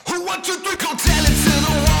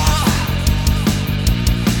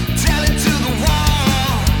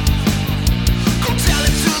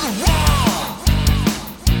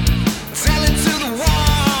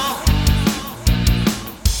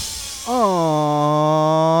All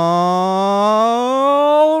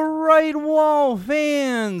right, wall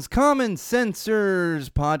fans, common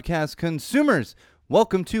sensors, podcast consumers,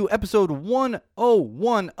 welcome to episode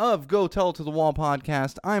 101 of Go Tell to the Wall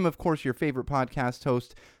podcast. I'm, of course, your favorite podcast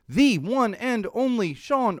host, the one and only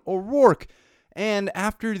Sean O'Rourke. And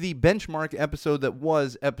after the benchmark episode that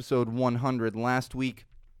was episode 100 last week,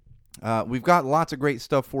 we've got lots of great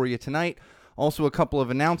stuff for you tonight. Also, a couple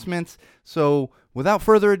of announcements. So, without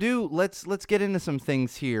further ado, let's get into some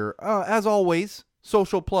things here. As always,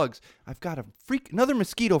 social plugs. I've got another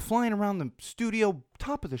mosquito flying around the studio,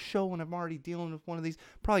 top of the show, and I'm already dealing with one of these.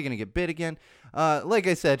 Probably gonna get bit again. Like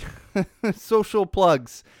I said, social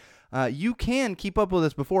plugs. You can keep up with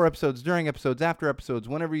us before episodes, during episodes, after episodes,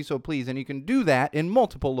 whenever you so please, and you can do that in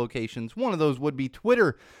multiple locations. One of those would be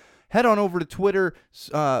Twitter. Head on over to Twitter,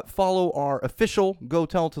 follow our official Go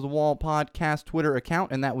Tell to the Wall podcast Twitter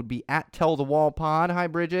account, and that would be at Tell the Wall Pod. Hi,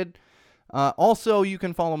 Bridget. Also, you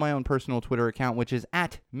can follow my own personal Twitter account, which is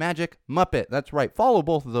at Magic Muppet. That's right. Follow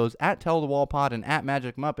both of those, at Tell the Wall Pod and at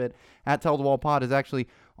Magic Muppet. At Tell the Wall Pod is actually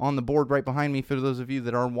on the board right behind me for those of you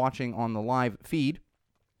that are watching on the live feed.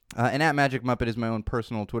 And at Magic Muppet is my own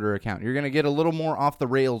personal Twitter account. You're going to get a little more off the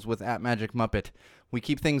rails with at Magic Muppet. We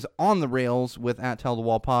keep things on the rails with at Tell the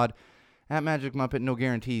Wall Pod. At Magic Muppet, no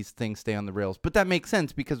guarantees things stay on the rails. But that makes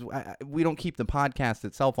sense because we don't keep the podcast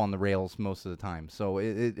itself on the rails most of the time. So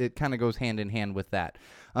it kind of goes hand in hand with that.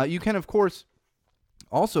 You can, of course,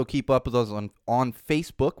 also keep up with us on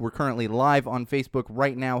Facebook. We're currently live on Facebook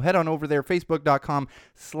right now. Head on over there,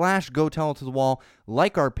 facebook.com/Go Tell It to the Wall.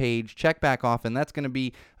 Like our page, check back often. That's going to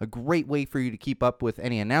be a great way for you to keep up with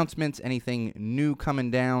any announcements, anything new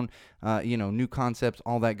coming down, new concepts,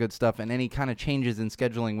 all that good stuff, and any kind of changes in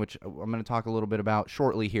scheduling, which I'm going to talk a little bit about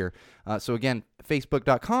shortly here. So again,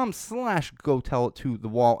 facebook.com/Go Tell It to the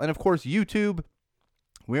Wall. And of course, YouTube.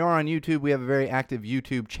 We are on YouTube. We have a very active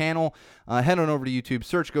YouTube channel. Head on over to YouTube,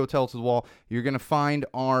 search Go Tell It to the Wall. You're going to find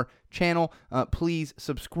our channel. Please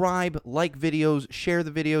subscribe, like videos, share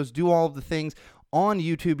the videos, do all of the things. On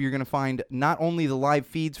YouTube, you're going to find not only the live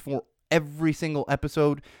feeds for every single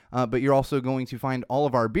episode, but you're also going to find all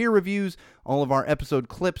of our beer reviews, all of our episode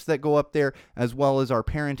clips that go up there, as well as our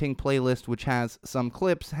parenting playlist, which has some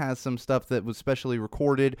clips, has some stuff that was specially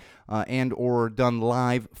recorded and or done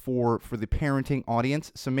live for the parenting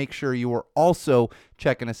audience. So make sure you are also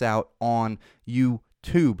checking us out on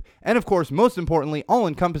YouTube. And of course, most importantly, all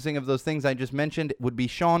encompassing of those things I just mentioned would be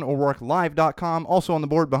SeanO'RourkeLive.com. Also on the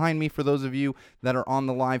board behind me for those of you that are on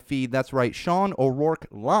the live feed. That's right,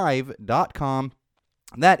 SeanO'RourkeLive.com.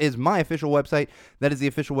 That is my official website. That is the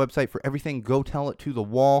official website for everything Go Tell It to the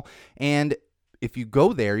Wall. And if you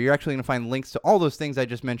go there, you're actually going to find links to all those things I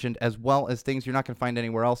just mentioned, as well as things you're not going to find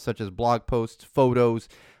anywhere else, such as blog posts, photos,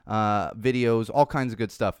 videos, all kinds of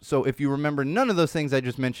good stuff. So if you remember none of those things I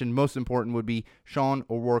just mentioned, most important would be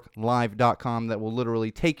SeanO'RourkeLive.com. That will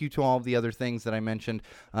literally take you to all of the other things that I mentioned,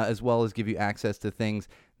 as well as give you access to things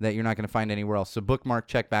that you're not going to find anywhere else. So bookmark,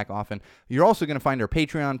 check back often. You're also going to find our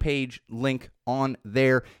Patreon page link on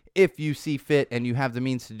there. If you see fit and you have the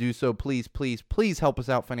means to do so, please, please, please help us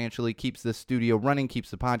out financially. Keeps this studio running,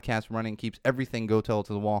 keeps the podcast running, keeps everything Go Tell It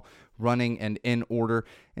to the Wall running and in order,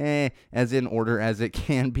 as in order as it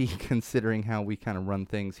can be, considering how we kind of run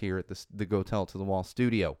things here at the Go Tell It to the Wall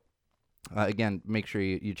studio. Again, make sure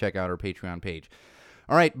you check out our Patreon page.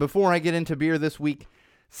 All right, before I get into beer this week,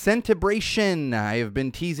 Scentibration. I have been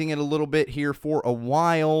teasing it a little bit here for a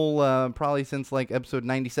while, probably since like episode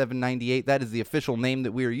 97, 98. That is the official name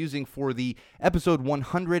that we are using for the episode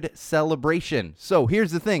 100 celebration. So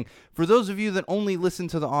here's the thing. For those of you that only listen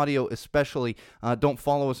to the audio, especially, don't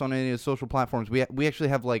follow us on any of the social platforms. We actually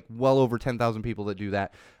have like well over 10,000 people that do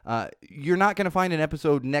that. You're not going to find an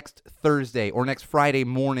episode next Thursday or next Friday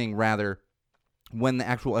morning, rather, when the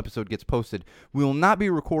actual episode gets posted. We will not be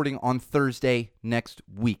recording on Thursday next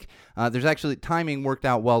week. There's actually timing worked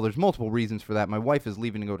out well. There's multiple reasons for that. My wife is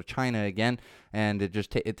leaving to go to China again, and it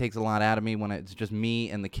just it takes a lot out of me when it's just me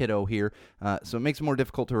and the kiddo here. So it makes it more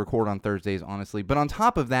difficult to record on Thursdays, honestly. But on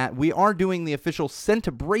top of that, we are doing the official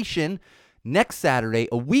Scentibration next Saturday,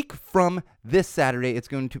 a week from this Saturday. It's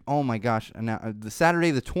going to, oh my gosh, now the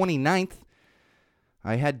Saturday the 29th.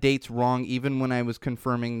 I had dates wrong even when I was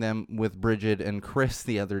confirming them with Bridget and Chris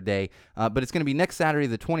the other day. But it's going to be next Saturday,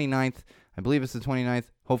 the 29th. I believe it's the 29th.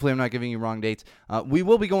 Hopefully I'm not giving you wrong dates. We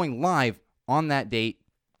will be going live on that date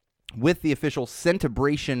with the official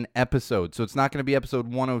Scentibration episode. So it's not going to be episode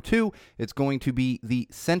 102. It's going to be the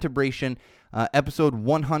Scentibration episode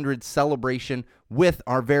 100 celebration with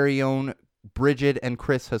our very own Bridget and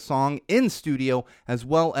Chris Hassong in studio, as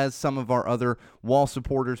well as some of our other wall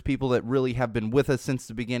supporters, people that really have been with us since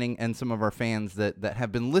the beginning, and some of our fans that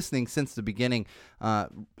have been listening since the beginning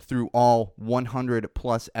through all 100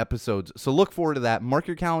 plus episodes. So look forward to that. Mark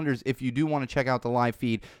your calendars if you do want to check out the live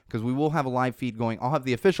feed, because we will have a live feed going. I'll have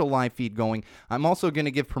the official live feed going. I'm also going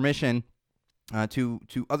to give permission to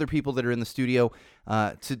other people that are in the studio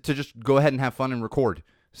to just go ahead and have fun and record.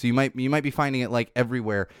 So you might be finding it like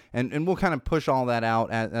everywhere, and we'll kind of push all that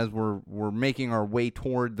out as we're making our way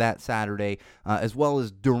toward that Saturday, as well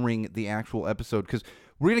as during the actual episode, because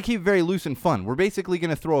we're going to keep it very loose and fun. We're basically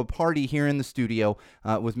going to throw a party here in the studio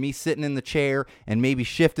with me sitting in the chair and maybe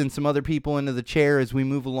shifting some other people into the chair as we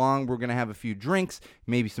move along. We're going to have a few drinks,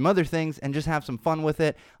 maybe some other things, and just have some fun with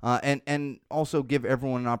it, and also give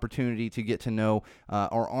everyone an opportunity to get to know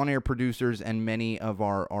our on-air producers and many of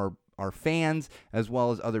our fans, as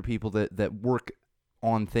well as other people that work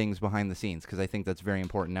on things behind the scenes, because I think that's very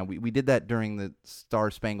important. Now, we did that during the Star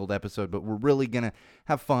Spangled episode, but we're really going to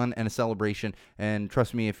have fun and a celebration, and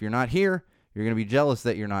trust me, if you're not here, you're going to be jealous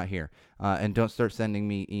that you're not here, and don't start sending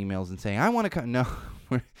me emails and saying, I want to come. No,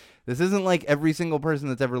 this isn't like every single person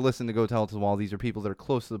that's ever listened to Go Tell It to the Wall. These are people that are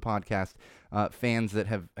close to the podcast, fans that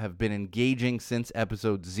have been engaging since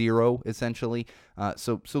episode 0, essentially.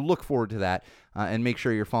 So look forward to that, and make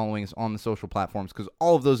sure you're following us on the social platforms, because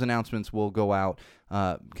all of those announcements will go out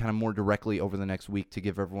kind of more directly over the next week to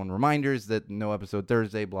give everyone reminders that no episode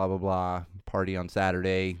Thursday, blah, blah, blah, party on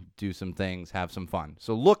Saturday, do some things, have some fun.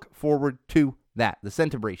 So look forward to that, the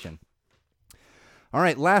Centibration. All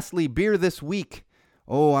right, lastly, beer this week.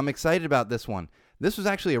 Oh, I'm excited about this one. This was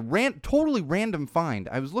actually a totally random find.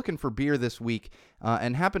 I was looking for beer this week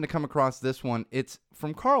and happened to come across this one. It's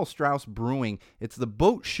from Karl Strauss Brewing. It's the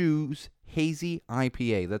Boat Shoes Hazy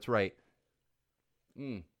IPA. That's right.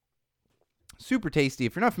 Super tasty.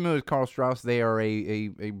 If you're not familiar with Karl Strauss, they are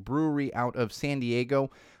a brewery out of San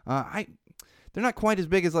Diego. They're not quite as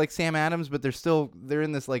big as like Sam Adams, but they're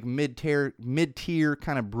in this like mid-tier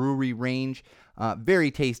kind of brewery range. Very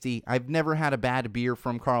tasty. I've never had a bad beer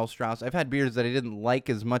from Karl Strauss. I've had beers that I didn't like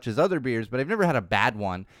as much as other beers, but I've never had a bad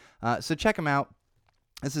one. So check them out.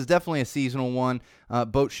 This is definitely a seasonal one.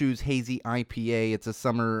 Boat Shoes Hazy IPA. It's a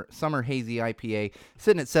summer hazy IPA,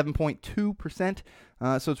 sitting at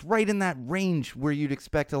 7.2%. So it's right in that range where you'd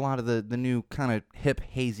expect a lot of the new kind of hip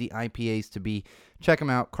hazy IPAs to be. Check them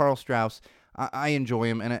out, Karl Strauss. I enjoy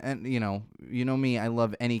them, and you know me, I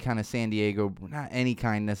love any kind of San Diego, not any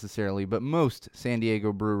kind necessarily, but most San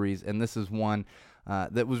Diego breweries, and this is one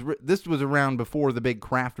this was around before the big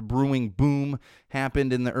craft brewing boom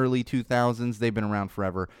happened in the early 2000s. They've been around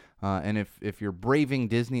forever, and if you're braving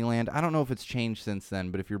Disneyland, I don't know if it's changed since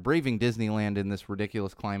then, but if you're braving Disneyland in this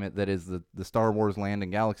ridiculous climate that is the Star Wars land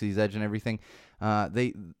and Galaxy's Edge and everything,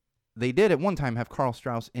 they did at one time have Karl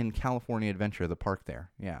Strauss in California Adventure, the park there.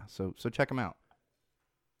 Yeah, so check them out.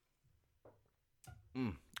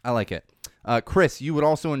 I like it. Chris, you would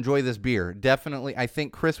also enjoy this beer. Definitely, I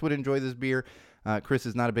think Chris would enjoy this beer. Chris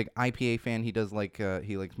is not a big IPA fan. He does like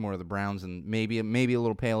he likes more of the browns and maybe a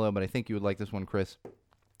little pale ale, but I think you would like this one, Chris.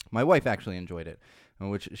 My wife actually enjoyed it,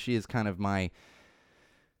 which she is kind of my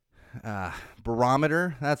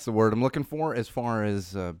barometer. That's the word I'm looking for as far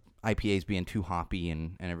as IPAs being too hoppy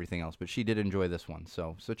and everything else, but she did enjoy this one,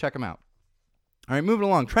 so check them out. All right, moving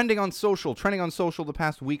along. Trending on social the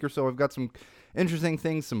past week or so. I've got some interesting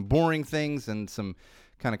things, some boring things, and some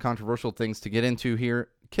kind of controversial things to get into here.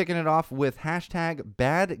 Kicking it off with hashtag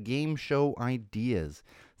bad game show ideas.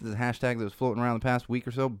 This is a hashtag that was floating around the past week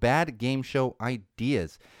or so. Bad game show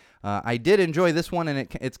ideas. I did enjoy this one, and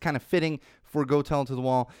it's kind of fitting for Go Tell It to the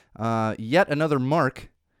Wall. Yet another Mark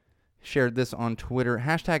shared this on Twitter.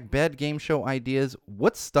 Hashtag bad game show ideas.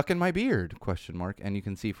 What's stuck in my beard? ? And you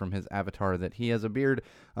can see from his avatar that he has a beard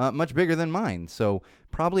much bigger than mine. So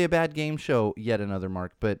probably a bad game show. Yet another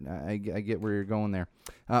Mark. But I get where you're going there.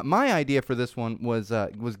 My idea for this one was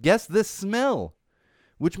guess this smell,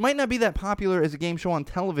 which might not be that popular as a game show on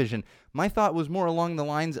television. My thought was more along the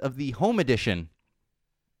lines of the home edition.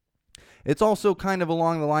 It's also kind of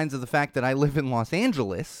along the lines of the fact that I live in Los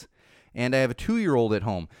Angeles, and I have a 2-year-old at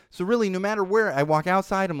home. So really, no matter where I walk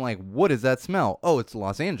outside, I'm like, what is that smell? Oh, it's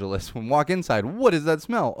Los Angeles. When I walk inside, what is that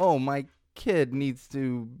smell? Oh, my kid needs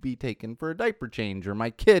to be taken for a diaper change, or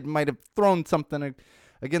my kid might have thrown something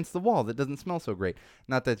against the wall that doesn't smell so great.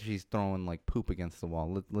 Not that she's throwing, like, poop against the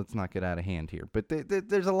wall. Let's not get out of hand here. But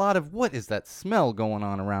there's a lot of, what is that smell going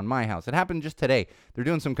on around my house? It happened just today. They're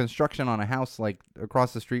doing some construction on a house, like,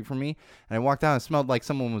 across the street from me, and I walked out and it smelled like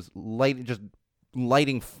someone was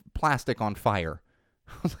lighting plastic on fire.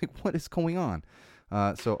 I was like, what is going on?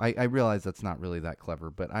 So I realize that's not really that clever,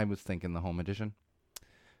 but I was thinking the home edition.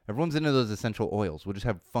 Everyone's into those essential oils. We'll just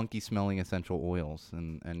have funky smelling essential oils,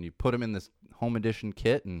 and you put them in this home edition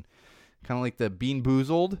kit, and kind of like the Bean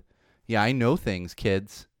Boozled. Yeah, I know things,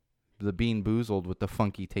 kids. The Bean Boozled with the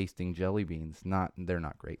funky tasting jelly beans. They're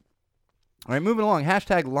not great. All right, moving along.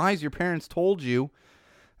 Hashtag lies your parents told you.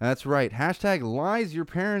 That's right. Hashtag lies your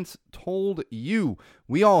parents told you.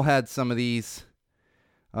 We all had some of these.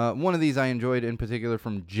 One of these I enjoyed in particular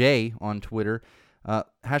from Jay on Twitter.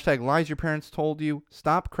 Hashtag lies your parents told you.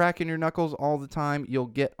 Stop cracking your knuckles all the time. You'll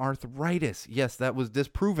get arthritis. Yes, that was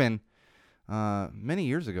disproven many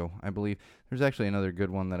years ago, I believe. There's actually another good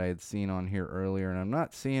one that I had seen on here earlier, and I'm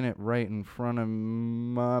not seeing it right in front of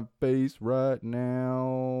my face right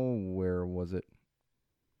now. Where was it?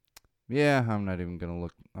 Yeah, I'm not even going to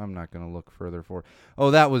look. I'm not going to look further for it.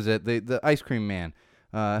 Oh, that was it. The Ice Cream Man.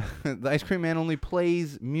 The Ice Cream Man only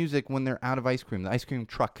plays music when they're out of ice cream. The ice cream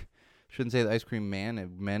truck. Shouldn't say the ice cream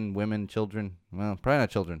man. Men, women, children. Well, probably not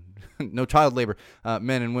children. No child labor.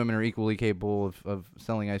 Men and women are equally capable of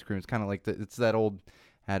selling ice cream. It's kind of like it's that old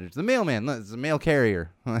adage. The mailman. It's a mail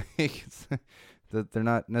carrier. They're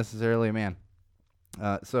not necessarily a man.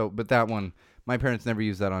 But that one, my parents never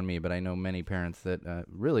used that on me, but I know many parents that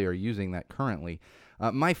really are using that currently.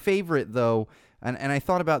 My favorite, though, and I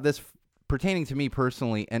thought about this pertaining to me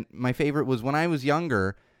personally, and my favorite was when I was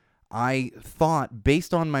younger. I thought,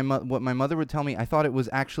 based on what my mother would tell me, I thought it was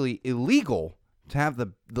actually illegal to have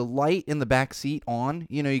the light in the back seat on.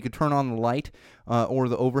 You know, you could turn on the light or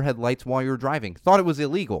the overhead lights while you're driving. Thought it was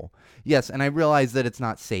illegal. Yes, and I realized that it's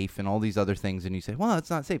not safe and all these other things, and you say, well, it's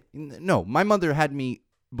not safe. No, my mother had me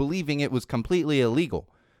believing it was completely illegal.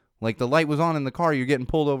 Like the light was on in the car, you're getting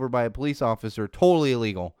pulled over by a police officer, totally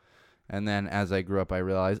illegal. And then as I grew up, I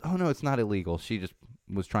realized, oh, no, it's not illegal. She just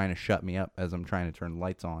was trying to shut me up as I'm trying to turn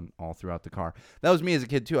lights on all throughout the car. That was me as a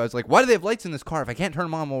kid, too. I was like, why do they have lights in this car if I can't turn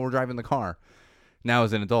them on while we're driving the car? Now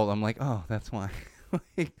as an adult, I'm like, oh, that's why.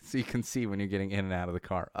 So you can see when you're getting in and out of the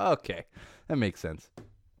car. Okay, that makes sense.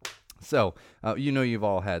 So, you've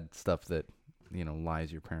all had stuff that,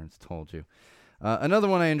 lies your parents told you. Another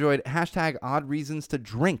one I enjoyed, hashtag odd reasons to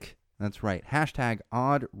drink. That's right, hashtag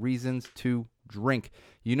odd reasons to drink.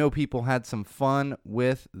 People had some fun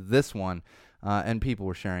with this one. And people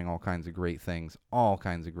were sharing all kinds of great things.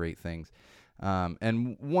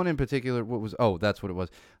 And one in particular, that's what it was.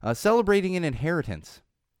 Celebrating an inheritance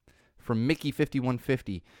from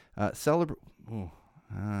Mickey5150.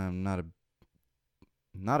 I'm not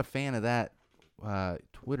a fan of that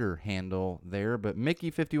Twitter handle there, but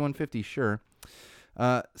Mickey5150, sure.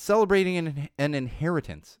 Celebrating an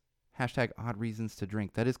inheritance. Hashtag odd reasons to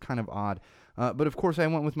drink. That is kind of odd. But of course, I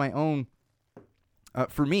went with my own.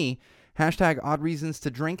 For me, hashtag odd reasons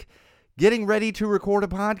to drink. Getting ready to record a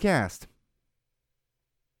podcast.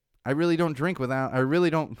 I really don't drink without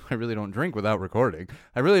recording.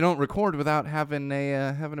 I really don't record without having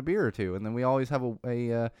a beer or two. And then we always have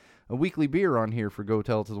a weekly beer on here for Go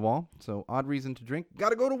Tell to the Wall. So odd reason to drink. Got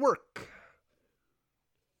to go to work.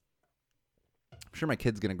 I'm sure my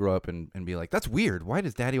kid's going to grow up and be like, that's weird. Why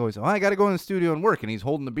does daddy always, I got to go in the studio and work, and he's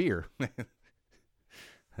holding the beer.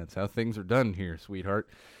 That's how things are done here, sweetheart.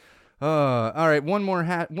 All right, one more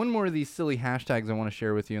of these silly hashtags I want to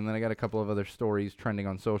share with you, and then I got a couple of other stories trending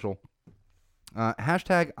on social.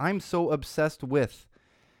 Hashtag I'm so obsessed with.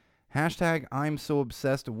 Hashtag I'm so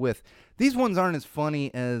obsessed with. These ones aren't as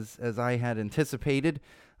funny as I had anticipated,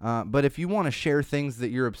 but if you want to share things that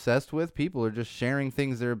you're obsessed with, people are just sharing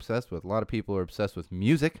things they're obsessed with. A lot of people are obsessed with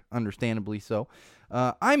music, understandably so.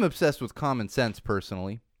 I'm obsessed with common sense,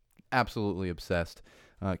 personally. Absolutely obsessed.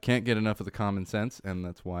 Can't get enough of the common sense, and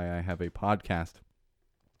that's why I have a podcast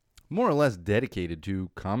more or less dedicated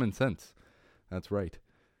to common sense. That's right.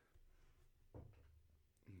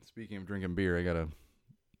 Speaking of drinking beer, I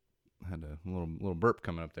had a little burp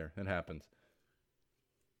coming up there. It happens.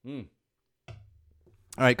 All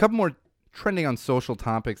right, a couple more trending on social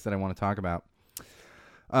topics that I want to talk about.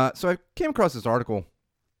 So I came across this article,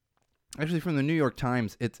 actually from the New York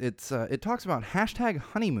Times. It talks about hashtag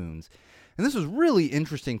honeymoons. And this was really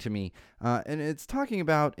interesting to me, and it's talking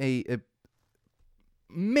about a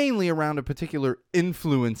mainly around a particular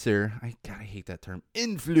influencer. I hate that term.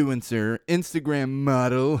 Influencer, Instagram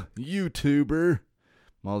model, YouTuber,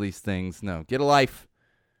 all these things. No, get a life.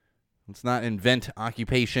 Let's not invent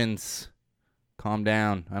occupations. Calm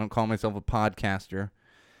down. I don't call myself a podcaster.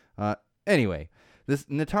 Anyway, this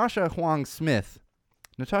Natasha Huang Smith,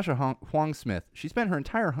 she spent her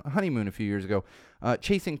entire honeymoon a few years ago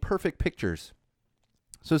chasing perfect pictures.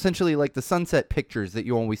 So essentially like the sunset pictures that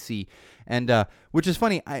you always see. And which is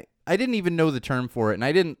funny, I I didn't even know the term for it,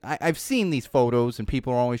 and I've seen these photos, and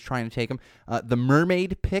people are always trying to take them. The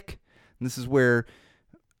mermaid pic. And this is where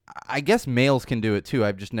I guess males can do it too.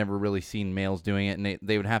 I've just never really seen males doing it, and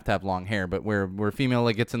they would have to have long hair. But where a female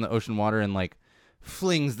like gets in the ocean water and like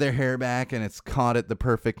flings their hair back, and it's caught at the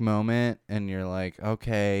perfect moment, and you're like,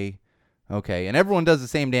 okay, and everyone does the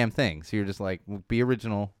same damn thing. So you're just like, well, be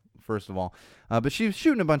original first of all. But she was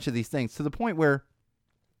shooting a bunch of these things to the point where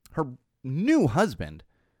her new husband,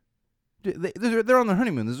 they're on their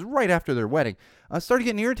honeymoon. This is right after their wedding. Started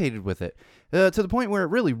getting irritated with it to the point where it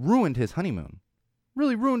really ruined his honeymoon.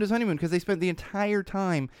 Really ruined his honeymoon because they spent the entire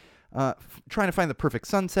time trying to find the perfect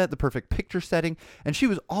sunset, the perfect picture setting, and she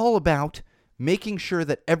was all about making sure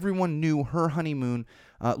that everyone knew her honeymoon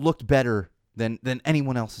looked better than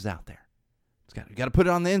anyone else's out there. You got to put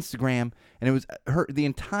it on the Instagram, and it was the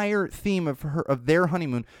entire theme of their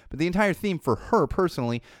honeymoon, but the entire theme for her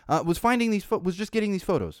personally was just getting these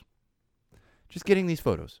photos. Just getting these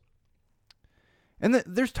photos. And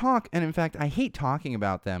there's talk, and in fact, I hate talking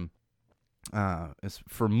about them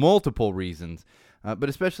for multiple reasons, but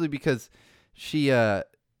especially because so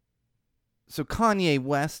Kanye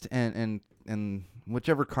West and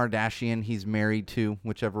whichever Kardashian he's married to,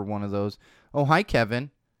 whichever one of those. Oh, hi,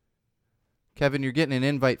 Kevin. Kevin, you're getting an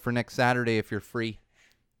invite for next Saturday if you're free.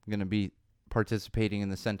 I'm going to be participating in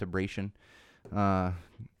the Centibration.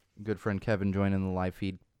 Good friend Kevin joining the live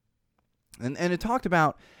feed. And it talked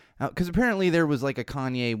about, because apparently there was like a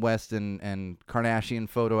Kanye West and Kardashian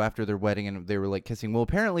photo after their wedding, and they were like kissing. Well,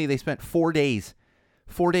 apparently they spent 4 days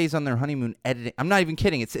on their honeymoon editing. I'm not even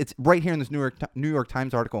kidding. It's right here in this New York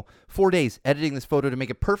Times article. 4 days editing this photo to make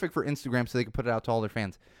it perfect for Instagram so they could put it out to all their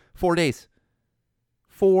fans. 4 days.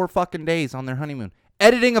 4 fucking days on their honeymoon.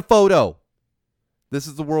 Editing a photo. This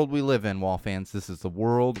is the world we live in, Wall fans. This is the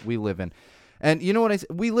world we live in. And you know what I say?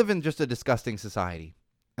 We live in just a disgusting society.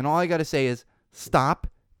 And all I got to say is stop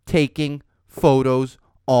taking photos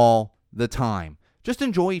all the time. Just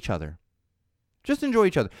enjoy each other. Just enjoy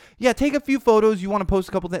each other. Yeah, take a few photos. You want to post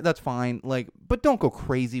a couple things, that's fine. But don't go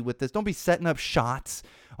crazy with this. Don't be setting up shots.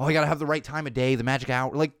 Oh, I got to have the right time of day, the magic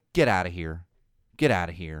hour. Get out of here. Get out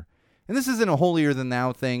of here. And this isn't a holier than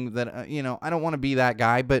thou thing that, I don't want to be that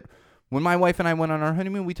guy. But when my wife and I went on our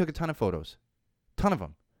honeymoon, we took a ton of photos. Ton of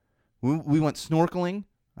them. We went snorkeling.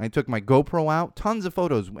 I took my GoPro out. Tons of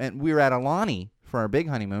photos. And we were at Alani for our big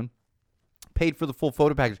honeymoon. Paid for the full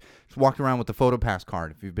photo package. Just walked around with the photo pass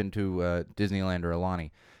card if you've been to Disneyland or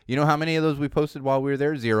Alani. You know how many of those we posted while we were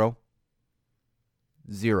there? Zero.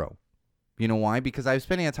 You know why? Because I was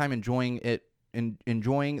spending that time enjoying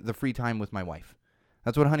the free time with my wife.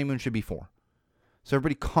 That's what a honeymoon should be for. So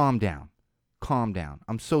everybody calm down. Calm down.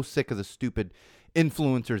 I'm so sick of the stupid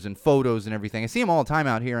influencers and photos and everything. I see them all the time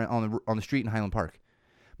out here on the street in Highland Park.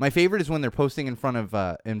 My favorite is when they're posting in front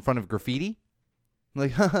of graffiti.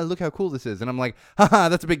 Like, haha, look how cool this is. And I'm like, haha,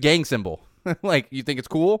 that's a big gang symbol. You think it's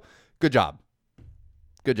cool? Good job.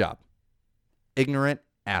 Good job. Ignorant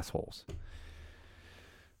assholes.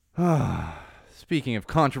 Speaking of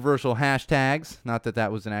controversial hashtags, not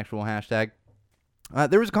that was an actual hashtag.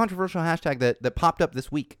 There was a controversial hashtag that popped up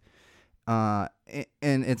this week. And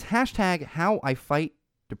it's hashtag how I fight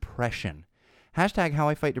depression. Hashtag how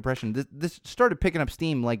I fight depression. This started picking up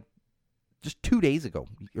steam just 2 days ago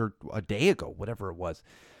or a day ago, whatever it was.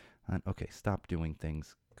 Okay, stop doing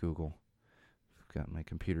things, Google. I've got my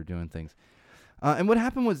computer doing things. And what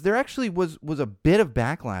happened was there actually was a bit of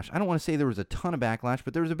backlash. I don't want to say there was a ton of backlash,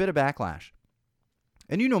 but there was a bit of backlash.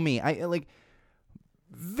 And you know me, I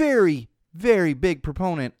very, very big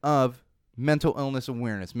proponent of mental illness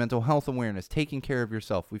awareness, mental health awareness, taking care of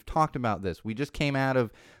yourself. We've talked about this. We just came out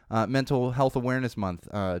of Mental Health Awareness Month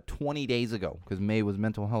 20 days ago because May was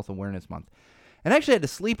Mental Health Awareness Month. And I actually had to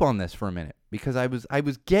sleep on this for a minute because I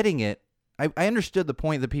was getting it. I understood the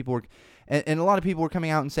point that people were, and a lot of people were coming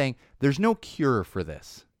out and saying, there's no cure for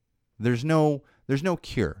this. There's no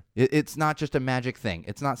cure. It's not just a magic thing.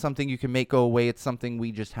 It's not something you can make go away. It's something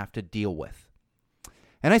we just have to deal with.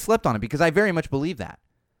 And I slept on it because I very much believe that.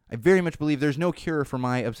 I very much believe there's no cure for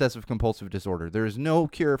my obsessive-compulsive disorder. There is no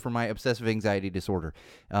cure for my obsessive anxiety disorder.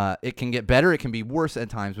 It can get better. It can be worse at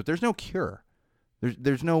times, but there's no cure.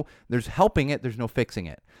 There's helping it. There's no fixing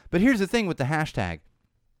it. But here's the thing with the hashtag.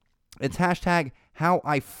 It's hashtag how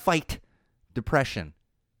I fight depression.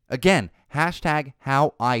 Again, hashtag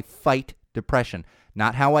how I fight depression,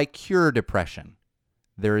 not how I cure depression.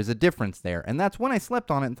 There is a difference there. And that's when I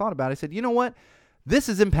slept on it and thought about it. I said, you know what? This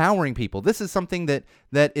is empowering people. This is something that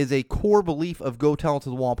is a core belief of Go Tell It to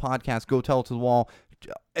the Wall podcast, Go Tell It to the Wall,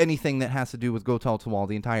 anything that has to do with Go Tell It to the Wall,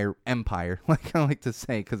 the entire empire, like I like to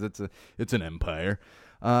say, because it's an empire.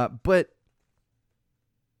 But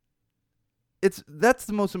that's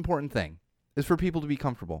the most important thing, is for people to be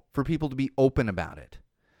comfortable, for people to be open about it.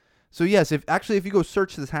 So yes, if you go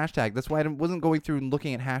search this hashtag, that's why I wasn't going through and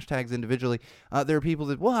looking at hashtags individually. There are people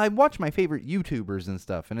that, well, I watch my favorite YouTubers and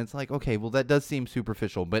stuff, and it's like, okay, well, that does seem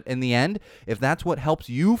superficial. But in the end, if that's what helps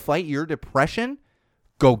you fight your depression,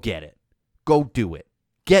 go get it. Go do it.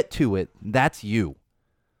 Get to it. That's you.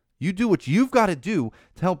 You do what you've got to do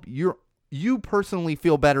to help you personally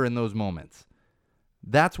feel better in those moments.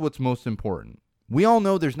 That's what's most important. We all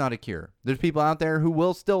know there's not a cure. There's people out there who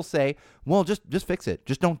will still say, well, just fix it.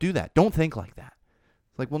 Just don't do that. Don't think like that.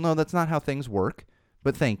 It's like, well, no, that's not how things work,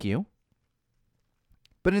 but thank you.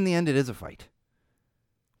 But in the end, it is a fight.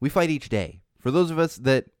 We fight each day. For those of us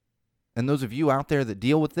and those of you out there that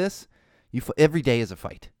deal with this, every day is a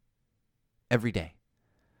fight. Every day.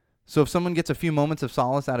 So if someone gets a few moments of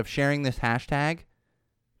solace out of sharing this hashtag,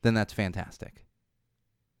 then that's fantastic.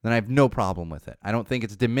 Then I have no problem with it. I don't think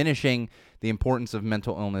it's diminishing the importance of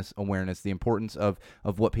mental illness awareness, the importance of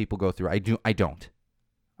what people go through. I don't.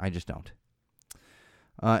 I just don't.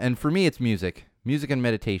 And for me, it's music. Music and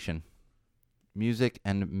meditation. Music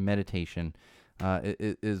and meditation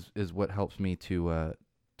is what helps me to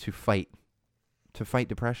fight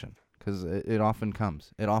depression, because it often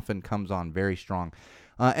comes. It often comes on very strong.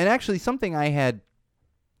 And actually, something I had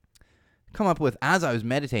come up with as I was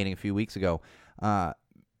meditating a few weeks ago.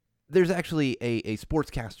 There's actually a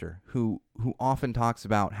sportscaster who often talks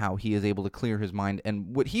about how he is able to clear his mind.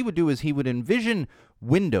 And what he would do is he would envision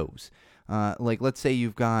windows. Like, let's say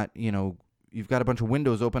you've got a bunch of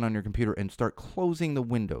windows open on your computer, and start closing the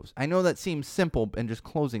windows. I know that seems simple, and just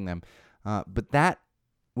closing them, but that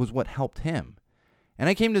was what helped him. And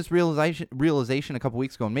I came to this realization a couple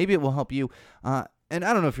weeks ago, and maybe it will help you. And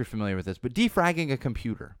I don't know if you're familiar with this, but defragging a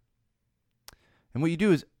computer. And what you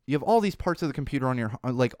do is, you have all these parts of the computer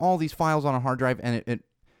on all these files on a hard drive, and it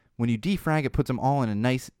when you defrag, it puts them all in a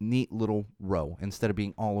nice, neat little row instead of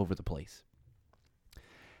being all over the place.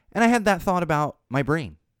 And I had that thought about my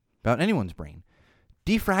brain, about anyone's brain.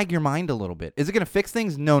 Defrag your mind a little bit. Is it going to fix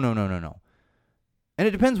things? No. And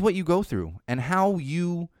it depends what you go through and how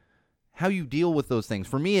you deal with those things.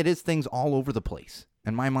 For me, it is things all over the place,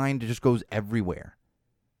 and my mind just goes everywhere.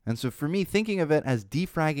 And so for me, thinking of it as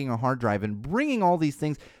defragging a hard drive and bringing all these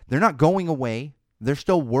things, they're not going away. They're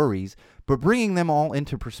still worries, but bringing them all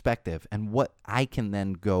into perspective and what I can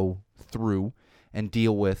then go through and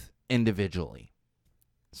deal with individually.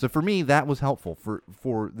 So for me, that was helpful.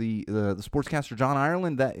 For the sportscaster John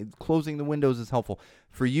Ireland, that closing the windows is helpful.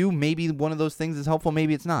 For you, maybe one of those things is helpful,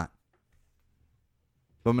 maybe it's not.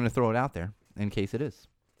 But I'm going to throw it out there in case it is.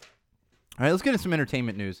 All right, let's get into some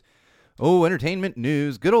entertainment news. Oh, entertainment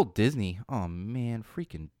news. Good old Disney. Oh, man,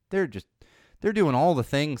 they're doing all the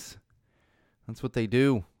things. That's what they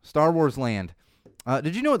do. Star Wars Land.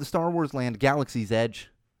 Did you know at the Star Wars Land, Galaxy's Edge,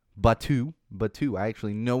 Batuu, I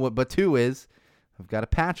actually know what Batuu is. I've got a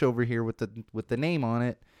patch over here with the name on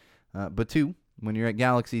it. Batuu, when you're at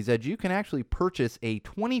Galaxy's Edge, you can actually purchase a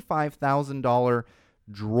 $25,000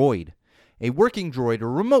 droid, a working droid, a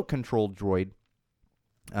remote-controlled droid,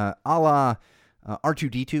 a la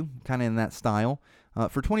R2-D2, kind of in that style.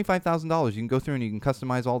 For $25,000, you can go through and you can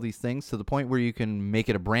customize all these things to the point where you can make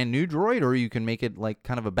it a brand new droid, or you can make it like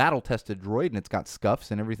kind of a battle-tested droid, and it's got scuffs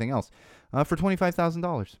and everything else. For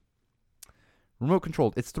 $25,000.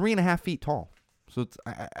 Remote-controlled. It's 3.5 feet tall. So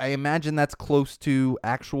I imagine that's close to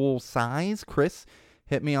actual size. Chris,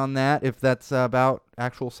 hit me on that if that's about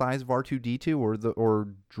actual size of R2-D2 or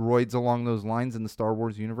droids along those lines in the Star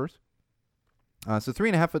Wars universe. So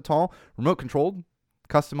 3.5 foot tall, remote controlled,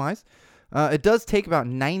 customized. It does take about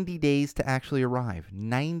 90 days to actually arrive.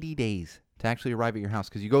 90 days to actually arrive at your house,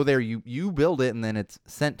 because you go there, you build it, and then it's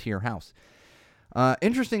sent to your house.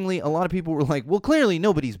 Interestingly, a lot of people were like, well, clearly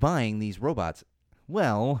nobody's buying these robots.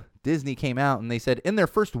 Well, Disney came out and they said in their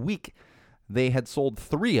first week, they had sold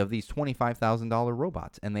 3 of these $25,000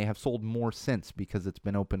 robots, and they have sold more since because it's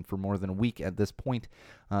been open for more than a week at this point.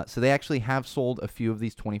 So they actually have sold a few of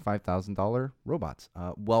these $25,000 robots.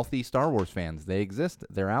 Wealthy Star Wars fans, they exist.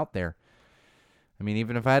 They're out there. I mean,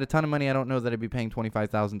 even if I had a ton of money, I don't know that I'd be paying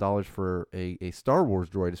 $25,000 for a Star Wars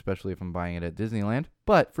droid, especially if I'm buying it at Disneyland.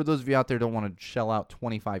 But for those of you out there who don't want to shell out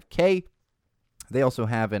 $25K, they also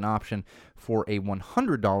have an option for a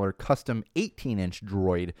 $100 custom 18-inch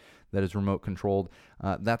droid that is remote controlled.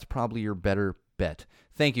 That's probably your better bet.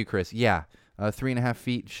 Thank you, Chris. Yeah, 3.5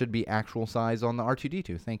 feet should be actual size on the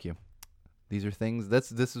R2-D2. Thank you. These are things,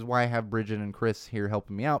 this is why I have Bridget and Chris here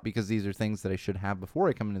helping me out, because these are things that I should have before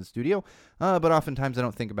I come into the studio. But oftentimes I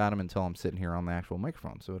don't think about them until I'm sitting here on the actual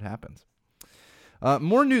microphone, so it happens.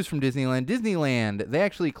 More news from Disneyland. Disneyland, they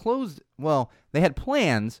actually closed, well, they had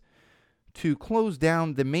plans to close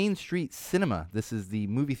down the Main Street Cinema. This is the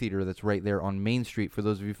movie theater that's right there on Main Street. For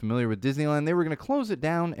those of you familiar with Disneyland, they were going to close it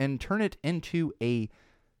down and turn it into a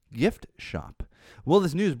gift shop. Well,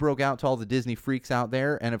 this news broke out to all the Disney freaks out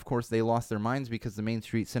there, and of course they lost their minds because the Main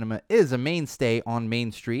Street Cinema is a mainstay on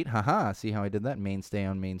Main Street. Haha, see how I did that? Mainstay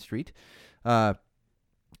on Main Street. And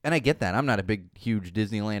I get that. I'm not a big, huge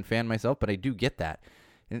Disneyland fan myself, but I do get that.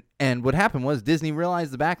 And what happened was Disney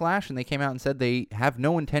realized the backlash, and they came out and said they have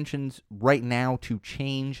no intentions right now to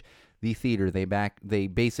change the theater. They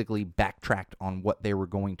basically backtracked on what they were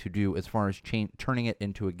going to do as far as turning it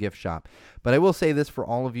into a gift shop. But I will say this for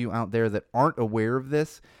all of you out there that aren't aware of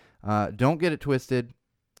this, don't get it twisted.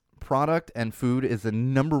 Product and food is the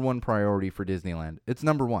number one priority for Disneyland. It's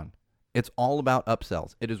number one. It's all about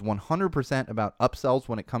upsells. It is 100% about upsells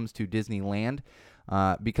when it comes to Disneyland,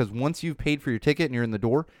 because once you've paid for your ticket and you're in the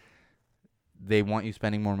door, they want you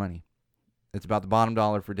spending more money. It's about the bottom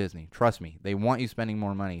dollar for Disney. Trust me, they want you spending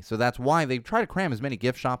more money. So that's why they try to cram as many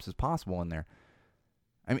gift shops as possible in there.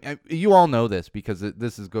 I mean, you all know this because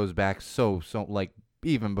this goes back so like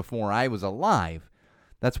even before I was alive.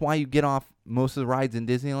 That's why you get off most of the rides in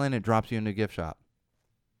Disneyland, it drops you into a gift shop.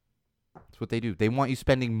 That's what they do. They want you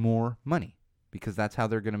spending more money because that's how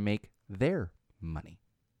they're going to make their money.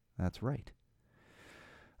 That's right.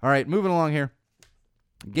 All right, moving along here.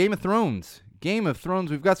 Game of Thrones.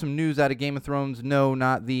 We've got some news out of Game of Thrones. No,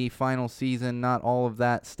 not the final season, not all of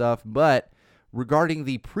that stuff, but regarding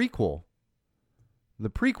the prequel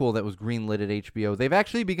that was greenlit at HBO, they've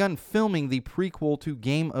actually begun filming the prequel to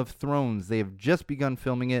Game of Thrones. They have just begun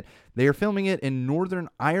filming it. They are filming it in Northern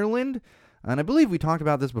Ireland, and I believe we talked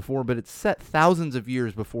about this before, but it's set thousands of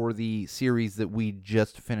years before the series that we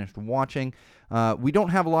just finished watching. We don't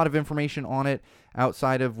have a lot of information on it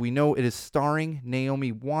outside of we know it is starring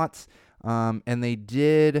Naomi Watts. And they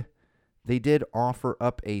did offer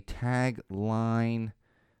up a tagline.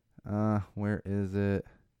 Where is it?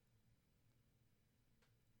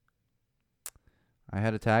 I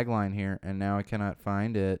had a tagline here, and now I cannot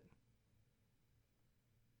find it.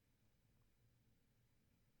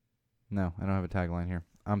 No, I don't have a tagline here.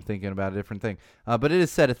 I'm thinking about a different thing. But it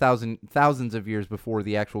is set thousands of years before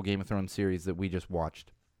the actual Game of Thrones series that we just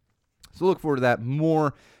watched. So look forward to that.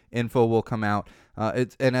 More info will come out.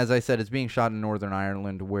 And as I said, it's being shot in Northern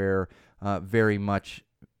Ireland, where very much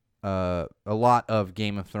a lot of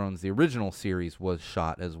Game of Thrones, the original series, was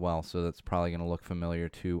shot as well. So that's probably going to look familiar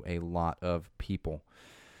to a lot of people.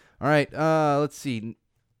 All right, let's see.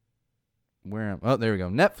 Oh, there we go.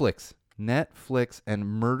 Netflix and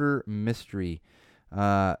Murder Mystery.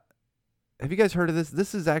 Have you guys heard of this?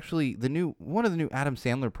 This is actually one of the new Adam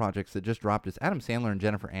Sandler projects that just dropped. It's Adam Sandler and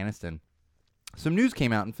Jennifer Aniston. Some news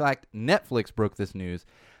came out. In fact, Netflix broke this news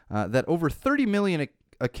that over 30 million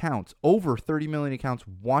accounts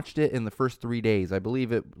watched it in the first 3 days. I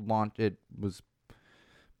believe it was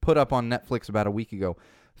put up on Netflix about a week ago.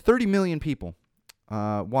 30 million people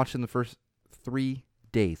watched in the first 3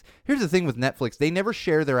 days. Here's the thing with Netflix. They never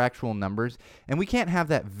share their actual numbers, and we can't have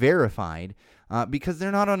that verified because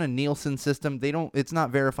they're not on a Nielsen system. It's not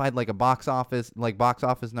verified like box office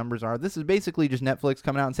numbers are. This is basically just Netflix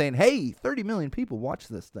coming out and saying, hey, 30 million people watch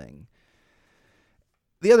this thing.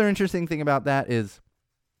 The other interesting thing about that is,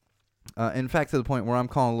 in fact, to the point where I'm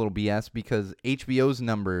calling a little BS, because HBO's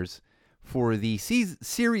numbers for the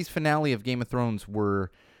series finale of Game of Thrones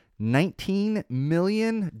were 19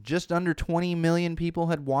 million, just under 20 million people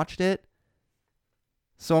had watched it.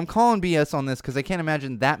 So I'm calling BS on this because I can't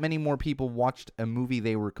imagine that many more people watched a movie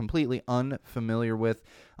they were completely unfamiliar with.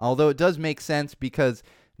 Although it does make sense because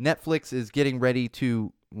Netflix is getting ready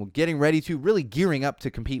to really gearing up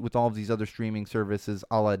to compete with all of these other streaming services,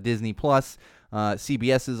 a la Disney Plus.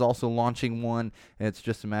 CBS is also launching one. It's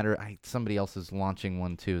just a matter. Somebody else is launching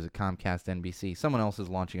one too. Is it Comcast, NBC? Someone else is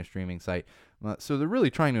launching a streaming site. So they're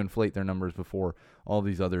really trying to inflate their numbers before all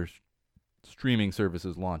these other streaming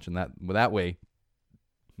services launch, and that way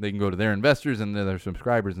they can go to their investors and their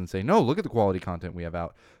subscribers and say, no, look at the quality content we have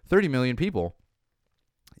out. 30 million people.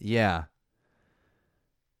 Yeah.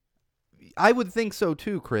 I would think so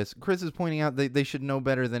too, Chris. Chris is pointing out that they should know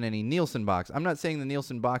better than any Nielsen box. I'm not saying the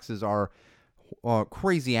Nielsen boxes are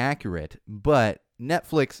crazy accurate, but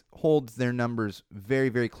Netflix holds their numbers very,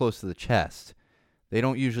 very close to the chest. They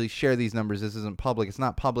don't usually share these numbers. This isn't public. It's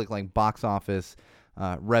not public like box office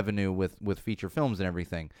revenue with feature films and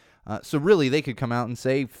everything. So really, they could come out and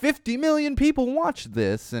say 50 million people watched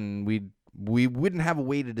this, and we wouldn't have a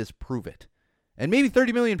way to disprove it. And maybe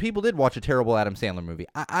 30 million people did watch a terrible Adam Sandler movie.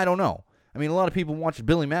 I don't know. I mean, a lot of people watched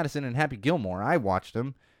Billy Madison and Happy Gilmore. I watched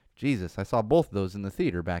them. Jesus, I saw both of those in the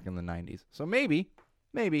theater back in the 90s. So maybe,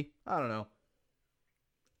 I don't know.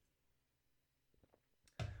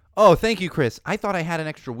 Oh, thank you, Chris. I thought I had an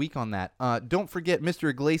extra week on that. Don't forget, Mr.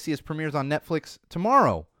 Iglesias premieres on Netflix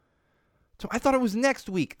tomorrow. So I thought it was next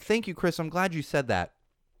week. Thank you, Chris. I'm glad you said that.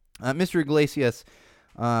 Mr. Iglesias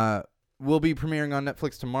will be premiering on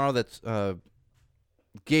Netflix tomorrow. That's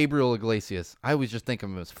Gabriel Iglesias. I always just think of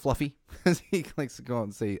him as Fluffy, as he likes to go out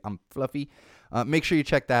and say, "I'm Fluffy." Make sure you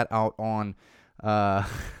check that out on.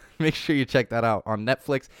 Make sure you check that out on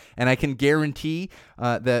Netflix, and I can guarantee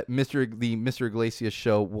that the Mr. Iglesias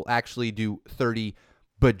show will actually do 30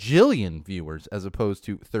 bajillion viewers as opposed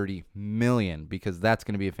to 30 million, because that's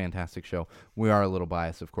going to be a fantastic show. We are a little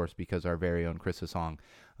biased, of course, because our very own Chris Hasong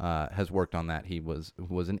has worked on that. He was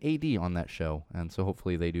an AD on that show, and so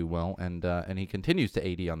hopefully they do well, and he continues to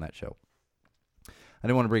AD on that show. I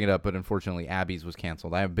didn't want to bring it up, but unfortunately, Abby's was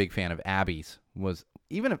canceled. I'm a big fan of Abby's.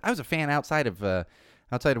 Even if I was a fan outside of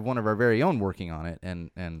one of our very own working on it,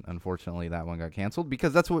 and unfortunately that one got canceled,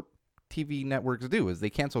 because that's what TV networks do, is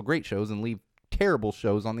they cancel great shows and leave terrible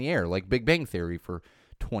shows on the air, like Big Bang Theory for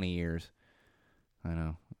 20 years. I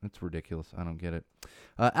know. It's ridiculous. I don't get it.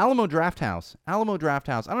 Alamo Drafthouse. Alamo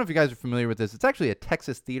Drafthouse. I don't know if you guys are familiar with this. It's actually a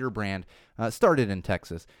Texas theater brand. Started in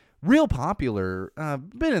Texas. Real popular.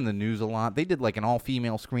 Been in the news a lot. They did like an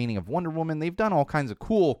all-female screening of Wonder Woman. They've done all kinds of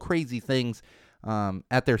cool, crazy things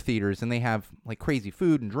at their theaters, and they have like crazy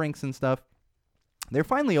food and drinks and stuff. They're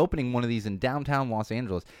finally opening one of these in downtown Los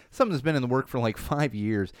Angeles. Something that's been in the work for like 5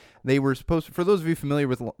 years. They were supposed to, for those of you familiar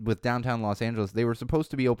with downtown Los Angeles, they were supposed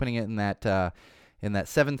to be opening it in that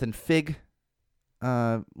 7th and Fig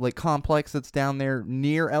like complex that's down there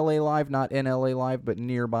near LA Live, not in LA Live, but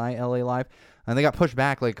nearby LA Live. And they got pushed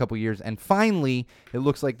back like a couple years. And finally, it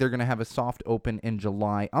looks like they're going to have a soft open in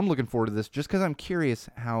July. I'm looking forward to this just because I'm curious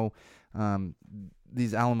how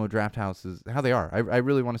these Alamo Drafthouses, how they are. I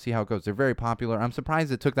really want to see how it goes. They're very popular. I'm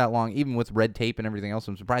surprised it took that long, even with red tape and everything else.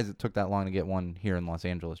 I'm surprised it took that long to get one here in Los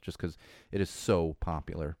Angeles, just because it is so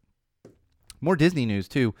popular. More Disney news,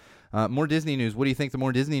 too. More Disney news. What do you think the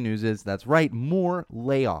more Disney news is? That's right, more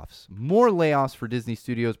layoffs. More layoffs for Disney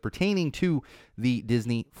Studios pertaining to the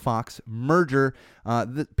Disney-Fox merger.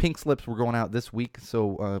 The pink slips were going out this week,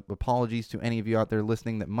 so apologies to any of you out there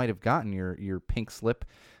listening that might have gotten your pink slip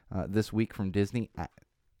this week from Disney.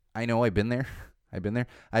 I know I've been there. I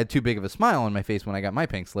had too big of a smile on my face when I got my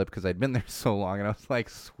pink slip because I'd been there so long, and I was like,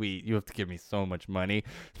 sweet, you have to give me so much money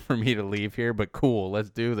for me to leave here, but cool, let's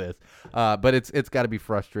do this. But it's got to be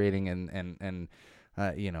frustrating, and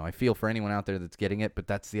I feel for anyone out there that's getting it, but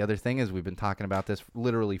that's the other thing is we've been talking about this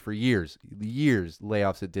literally for years,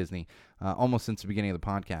 layoffs at Disney, almost since the beginning of the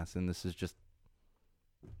podcast, and this is just,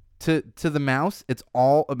 to the mouse, it's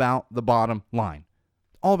all about the bottom line.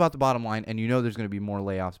 All about the bottom line, and there's going to be more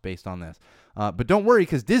layoffs based on this. But don't worry,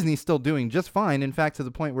 because Disney's still doing just fine. In fact, to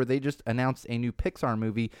the point where they just announced a new Pixar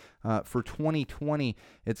movie for 2020.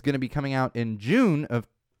 It's going to be coming out in June of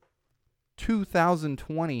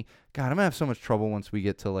 2020. God, I'm going to have so much trouble once we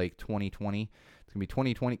get to, 2020. It's going to be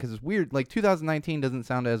 2020, because it's weird. 2019 doesn't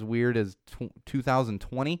sound as weird as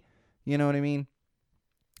 2020. You know what I mean?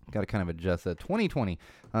 Got to kind of adjust that. 2020.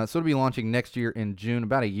 So it'll be launching next year in June,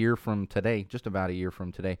 about a year from today. Just about a year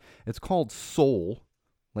from today. It's called Soul,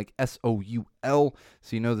 like S-O-U-L.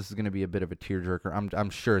 So this is going to be a bit of a tearjerker. I'm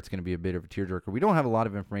sure it's going to be a bit of a tearjerker. We don't have a lot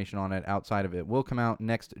of information on it outside of it. Will come out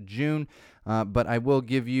next June. But I will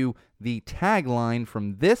give you the tagline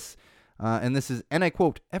from this. And this is, and I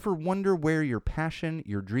quote, "Ever wonder where your passion,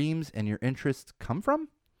 your dreams, and your interests come from?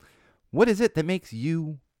 What is it that makes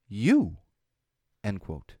you, you?" End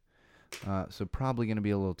quote. So probably going to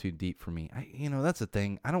be a little too deep for me. That's the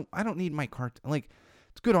thing. I don't need my cartoon.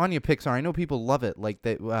 It's good on you, Pixar. I know people love it.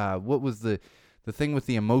 What was the thing with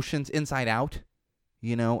the emotions? Inside Out,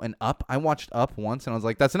 and Up. I watched Up once, and I was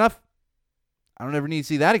like, that's enough. I don't ever need to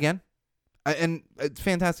see that again. And it's a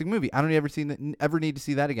fantastic movie. I don't ever need to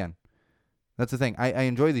see that again. That's the thing. I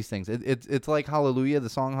enjoy these things. It's like Hallelujah, the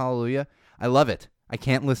song Hallelujah. I love it. I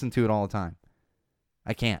can't listen to it all the time.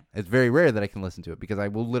 I can't. It's very rare that I can listen to it because I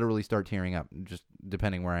will literally start tearing up just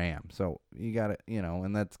depending where I am. So you got to,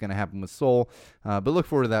 and that's going to happen with Soul. But look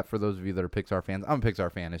forward to that for those of you that are Pixar fans. I'm a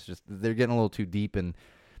Pixar fan. It's just they're getting a little too deep. And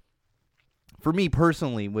for me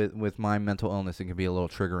personally, with my mental illness, it can be a little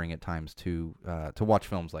triggering at times to watch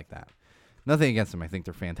films like that. Nothing against them. I think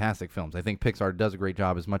they're fantastic films. I think Pixar does a great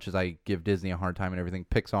job. As much as I give Disney a hard time and everything,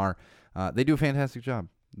 Pixar, they do a fantastic job.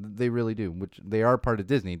 They really do, which they are part of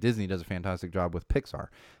Disney. Disney does a fantastic job with Pixar,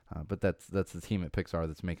 but that's the team at Pixar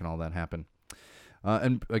that's making all that happen.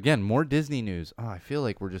 And again, more Disney news. I feel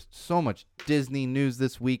like we're just so much Disney news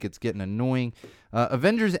this week. It's getting annoying.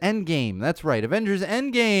 Avengers Endgame. That's right. Avengers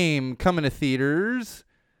Endgame coming to theaters.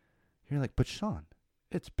 You're like, but Sean,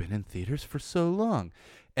 it's been in theaters for so long.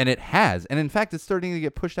 And it has. And in fact, it's starting to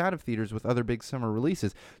get pushed out of theaters with other big summer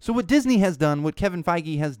releases. So what Disney has done, what Kevin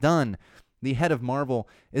Feige has done, the head of Marvel,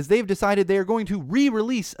 is they've decided they are going to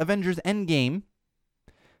re-release Avengers Endgame.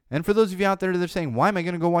 And for those of you out there that are saying, why am I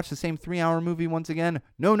going to go watch the same 3-hour movie once again?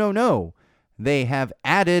 No. They have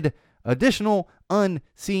added additional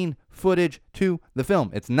unseen footage to the film.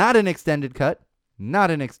 It's not an extended cut.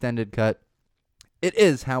 It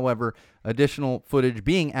is, however, additional footage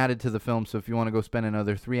being added to the film. So if you want to go spend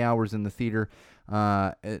another 3 hours in the theater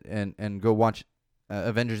and go watch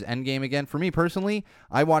Avengers Endgame again, for me personally,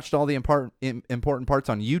 I watched all the important parts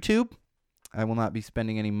on YouTube. I will not be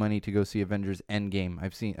spending any money to go see Avengers Endgame.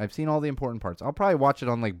 I've seen all the important parts. I'll probably watch it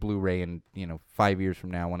on like Blu-ray in 5 years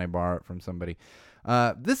from now when I borrow it from somebody.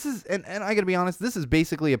 This is, and I gotta be honest, this is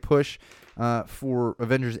basically a push for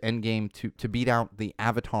Avengers Endgame to beat out the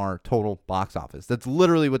Avatar total box office. That's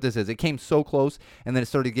literally what this is. It came so close, and then it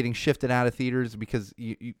started getting shifted out of theaters because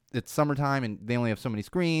it's summertime and they only have so many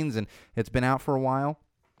screens, and it's been out for a while.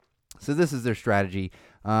 So this is their strategy.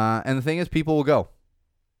 And the thing is, people will go.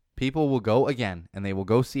 People will go again, and they will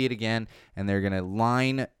go see it again, and they're going to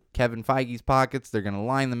line Kevin Feige's pockets, they're going to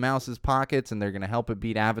line the mouse's pockets, and they're going to help it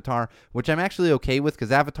beat Avatar, which I'm actually okay with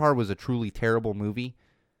because Avatar was a truly terrible movie.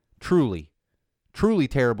 Truly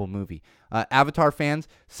terrible movie. Avatar fans,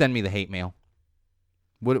 send me the hate mail.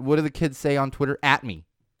 What do the kids say on Twitter? At me.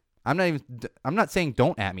 I'm not saying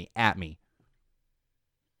don't at me. At me.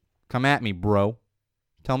 Come at me, bro.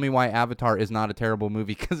 Tell me why Avatar is not a terrible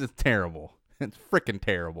movie because it's terrible. It's freaking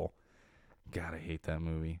terrible. God, I hate that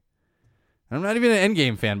movie. I'm not even an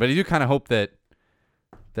Endgame fan, but I do kind of hope that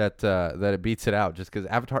it beats it out just because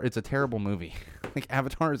Avatar, it's a terrible movie. Like,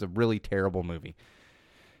 Avatar is a really terrible movie.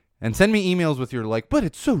 And send me emails with your but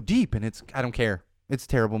it's so deep, and I don't care. It's a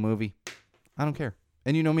terrible movie. I don't care.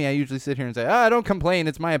 And you know me, I usually sit here and say, I don't complain.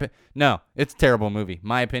 It's my opinion. No, it's a terrible movie.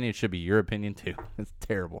 My opinion should be your opinion too. It's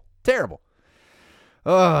terrible. Terrible.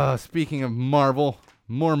 Speaking of Marvel,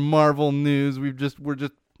 more Marvel news. We're just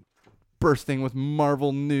bursting with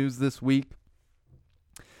Marvel news this week.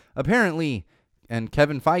 Apparently, and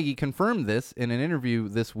Kevin Feige confirmed this in an interview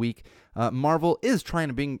this week, Marvel is trying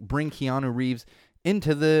to bring Keanu Reeves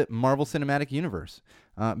into the Marvel Cinematic Universe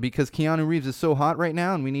because Keanu Reeves is so hot right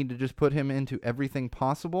now, and we need to just put him into everything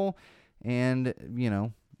possible. And,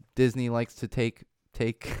 Disney likes to take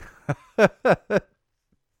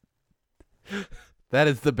That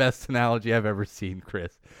is the best analogy I've ever seen,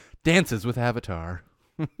 Chris. Dances with Avatar.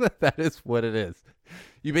 That is what it is.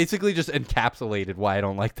 You basically just encapsulated why I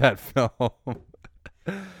don't like that film.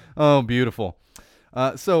 Oh, beautiful.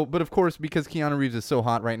 But of course, because Keanu Reeves is so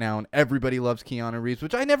hot right now and everybody loves Keanu Reeves,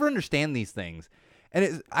 which I never understand these things.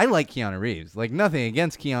 And I like Keanu Reeves. Like, nothing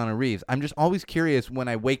against Keanu Reeves. I'm just always curious when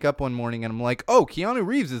I wake up one morning and I'm like, oh, Keanu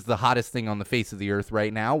Reeves is the hottest thing on the face of the earth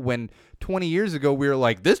right now. When 20 years ago we were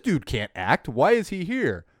like, this dude can't act. Why is he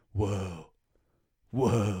here? Whoa.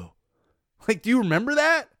 Like, do you remember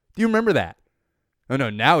that? Oh, no,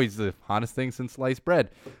 now he's the hottest thing since sliced bread.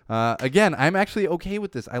 Again, I'm actually okay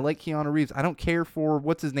with this. I like Keanu Reeves. I don't care for,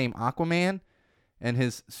 what's his name, Aquaman, and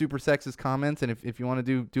his super sexist comments. And if you want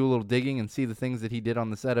to do a little digging and see the things that he did on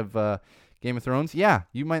the set of Game of Thrones, yeah,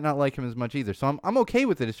 you might not like him as much either. So I'm okay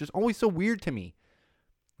with it. It's just always so weird to me.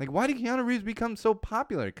 Like, why did Keanu Reeves become so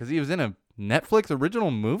popular? Because he was in a Netflix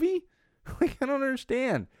original movie? Like, I don't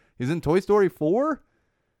understand. He's in Toy Story 4?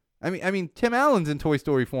 I mean, Tim Allen's in Toy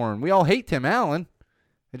Story 4, and we all hate Tim Allen.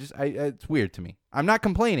 It's weird to me. I'm not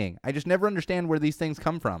complaining. I just never understand where these things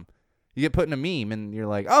come from. You get put in a meme, and you're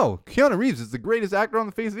like, oh, Keanu Reeves is the greatest actor on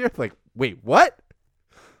the face of the earth. Like, wait, what?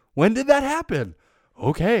 When did that happen?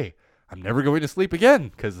 Okay, I'm never going to sleep again,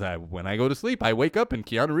 because when I go to sleep, I wake up, and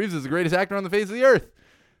Keanu Reeves is the greatest actor on the face of the earth.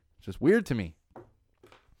 It's just weird to me.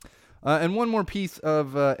 And one more piece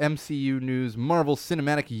of MCU news, Marvel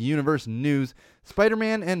Cinematic Universe news,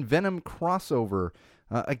 Spider-Man and Venom crossover.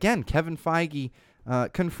 Again, Kevin Feige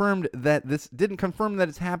confirmed that this didn't confirm that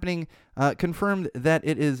it's happening, confirmed that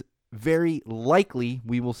it is very likely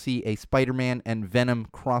we will see a Spider-Man and Venom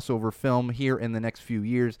crossover film here in the next few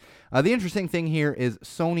years. The interesting thing here is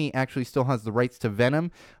Sony actually still has the rights to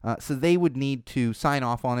Venom, so they would need to sign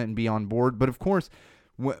off on it and be on board. But of course,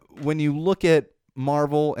 when you look at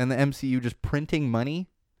Marvel and the MCU just printing money,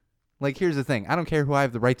 like, here's the thing. I don't care who I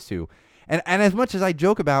have the rights to. And as much as I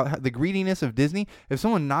joke about the greediness of Disney, if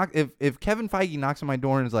Kevin Feige knocks on my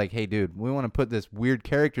door and is like, hey, dude, we want to put this weird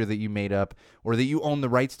character that you made up or that you own the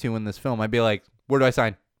rights to in this film, I'd be like, where do I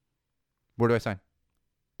sign?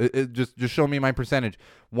 Just show me my percentage.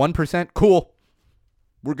 1%? Cool.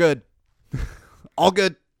 We're good. All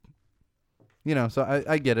good. So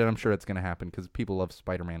I get it. I'm sure it's going to happen because people love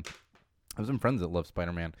Spider-Man. I have some friends that love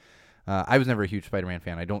Spider-Man. I was never a huge Spider-Man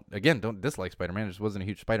fan. I don't dislike Spider-Man. I just wasn't a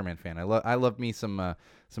huge Spider-Man fan. I love me some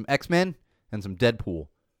X-Men and some Deadpool.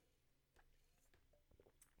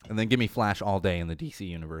 And then give me Flash all day in the DC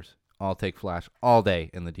universe. I'll take Flash all day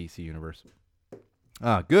in the DC universe.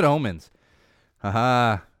 Good Omens.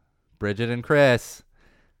 Haha. Bridget and Chris.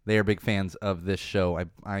 They are big fans of this show.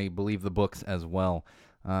 I believe the books as well.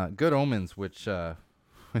 Good Omens, which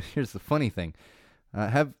here's the funny thing,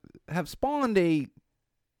 have spawned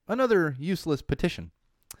another useless petition.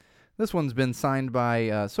 This one's been signed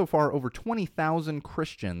by so far over 20,000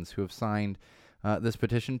 Christians who have signed this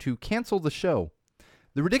petition to cancel the show.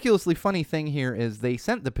 The ridiculously funny thing here is they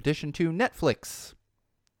sent the petition to Netflix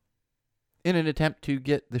in an attempt to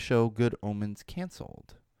get the show Good Omens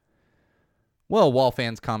canceled. Well, Wall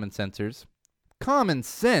fans, common sensors, common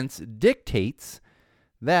sense dictates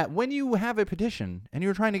that when you have a petition and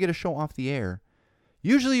you're trying to get a show off the air,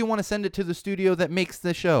 usually you want to send it to the studio that makes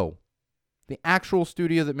the show, the actual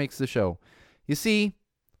studio that makes the show. You see,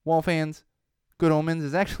 Wall fans, Good Omens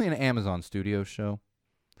is actually an Amazon Studios show.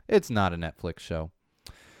 It's not a Netflix show.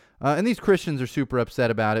 And these Christians are super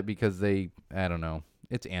upset about it because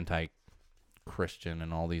it's anti-Christian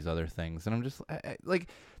and all these other things. And I'm just,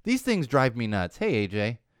 these things drive me nuts. Hey,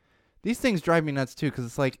 AJ. These things drive me nuts, too, because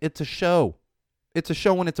it's like, it's a show. It's a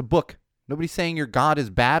show and it's a book. Nobody's saying your God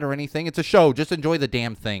is bad or anything. It's a show. Just enjoy the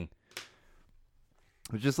damn thing.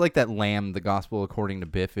 It's just like that Lamb, The Gospel According to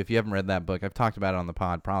Biff. If you haven't read that book, I've talked about it on the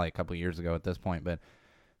pod probably a couple years ago at this point, but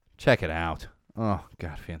check it out. Oh,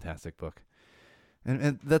 God, fantastic book.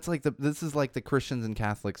 And that's like this is like the Christians and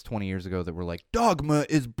Catholics 20 years ago that were like, dogma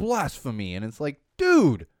is blasphemy. And it's like,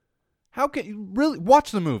 dude, how can you really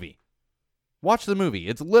watch the movie? Watch the movie.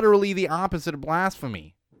 It's literally the opposite of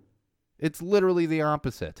blasphemy. It's literally the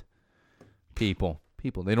opposite. People,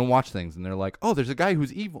 they don't watch things and they're like, oh, there's a guy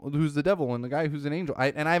who's evil, who's the devil, and the guy who's an angel.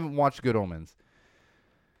 I haven't watched Good Omens.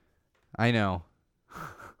 I know.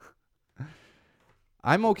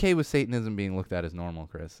 I'm okay with Satanism being looked at as normal,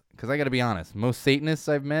 Chris, because I got to be honest. Most Satanists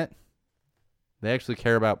I've met, they actually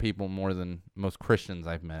care about people more than most Christians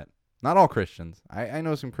I've met. Not all Christians. I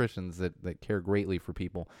know some Christians that care greatly for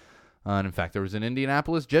people. And in fact, there was an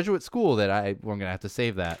Indianapolis Jesuit school that we're going to have to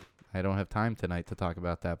save that. I don't have time tonight to talk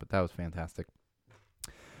about that, but that was fantastic.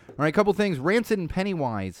 All right, a couple things. Rancid and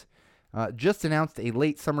Pennywise just announced a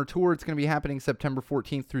late summer tour. It's going to be happening September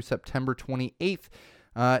 14th through September 28th.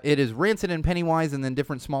 It is Rancid and Pennywise and then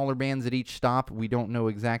different smaller bands at each stop. We don't know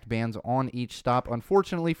exact bands on each stop.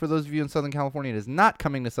 Unfortunately, for those of you in Southern California, it is not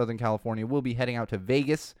coming to Southern California. We'll be heading out to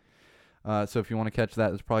Vegas. So if you want to catch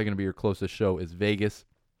that, it's probably going to be your closest show is Vegas.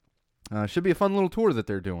 Should be a fun little tour that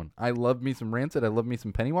they're doing. I love me some Rancid. I love me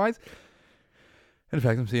some Pennywise. And in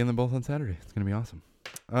fact, I'm seeing them both on Saturday. It's going to be awesome.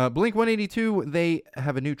 Blink-182, they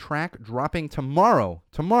have a new track dropping tomorrow,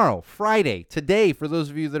 Friday, today, for those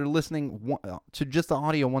of you that are listening to just the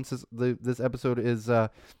audio once this episode is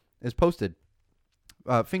posted.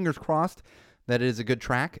 Fingers crossed that it is a good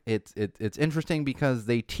track. It's interesting because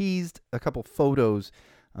they teased a couple photos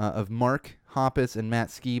of Mark Hoppus and Matt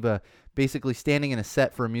Skiba basically standing in a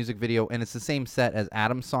set for a music video, and it's the same set as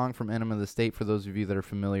Adam's song from Enema of the State, for those of you that are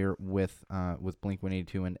familiar with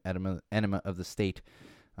Blink-182 and Enema of the State.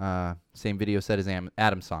 Same video set as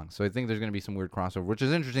Adam's song. So I think there's going to be some weird crossover, which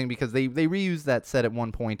is interesting because they reused that set at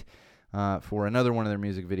one point for another one of their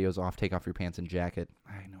music videos, Off Take Off Your Pants and Jacket.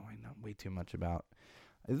 I know way too much about...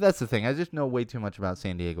 That's the thing. I just know way too much about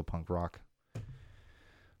San Diego punk rock.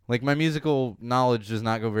 Like, my musical knowledge does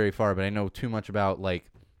not go very far, but I know too much about, like,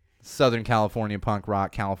 Southern California punk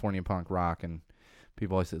rock, and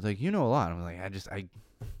people always say, like, you know a lot. I'm like, I've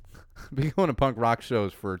been going to punk rock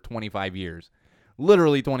shows for 25 years.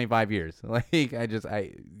 Literally 25 years. Like, it's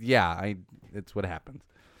what happens.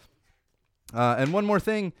 And one more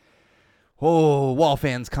thing. Oh, Wall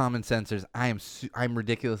fans, common sensors. I'm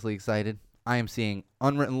ridiculously excited. I am seeing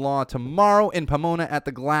Unwritten Law tomorrow in Pomona at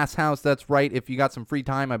the Glass House. That's right. If you got some free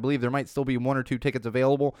time, I believe there might still be 1 or 2 tickets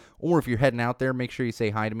available. Or if you're heading out there, make sure you say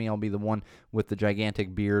hi to me. I'll be the one with the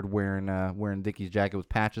gigantic beard wearing Dicky's jacket with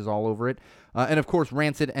patches all over it. And, of course,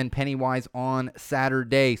 Rancid and Pennywise on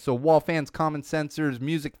Saturday. So, Wall fans, common sensors,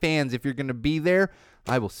 music fans, if you're going to be there,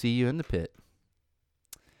 I will see you in the pit.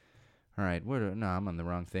 All right. No, I'm on the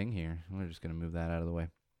wrong thing here. We're just going to move that out of the way.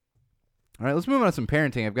 All right, let's move on to some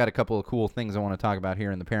parenting. I've got a couple of cool things I want to talk about here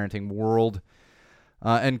in the parenting world.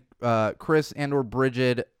 And Chris and or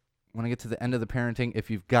Bridget, when I get to the end of the parenting, if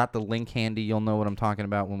you've got the link handy, you'll know what I'm talking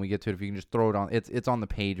about when we get to it. If you can just throw it on, it's on the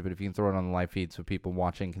page, but if you can throw it on the live feed so people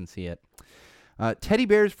watching can see it. Teddy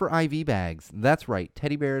bears for IV bags. That's right,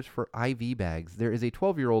 teddy bears for IV bags. There is a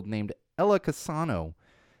 12-year-old named Ella Casano.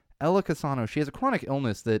 Ella Casano, she has a chronic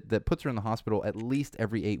illness that puts her in the hospital at least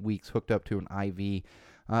every 8 weeks, hooked up to an IV.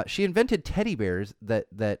 She invented teddy bears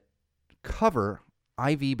that cover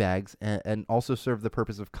IV bags and also serve the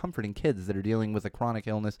purpose of comforting kids that are dealing with a chronic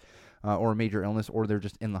illness or a major illness, or they're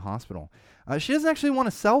just in the hospital. She doesn't actually want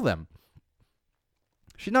to sell them.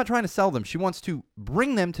 She's not trying to sell them. She wants to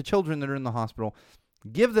bring them to children that are in the hospital,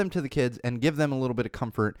 give them to the kids, and give them a little bit of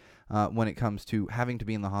comfort when it comes to having to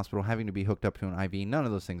be in the hospital, having to be hooked up to an IV. None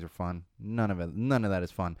of those things are fun. None of that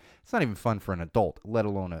is fun. It's not even fun for an adult, let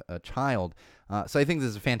alone a child. So I think this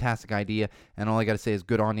is a fantastic idea, and all I got to say is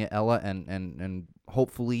good on you, Ella, and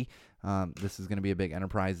hopefully this is going to be a big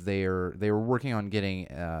enterprise. They were working on getting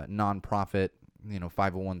nonprofit,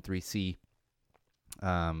 501(c)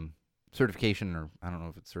 certification, or I don't know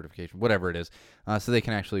if it's certification, whatever it is, so they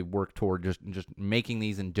can actually work toward just making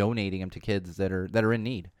these and donating them to kids that are in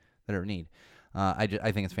need. I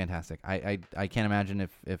think it's fantastic. I can't imagine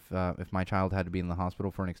if my child had to be in the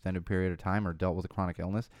hospital for an extended period of time or dealt with a chronic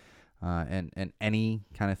illness, and any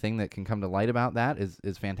kind of thing that can come to light about that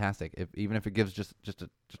is fantastic. Even if it gives just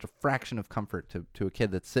a fraction of comfort to a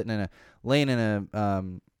kid that's laying in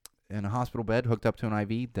a hospital bed hooked up to an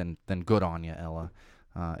IV, then good on you, Ella.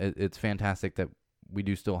 It's fantastic that we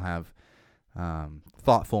do still have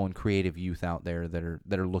thoughtful and creative youth out there that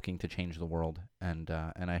are looking to change the world, and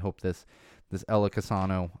I hope this Ella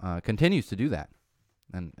Casano continues to do that,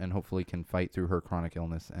 and hopefully can fight through her chronic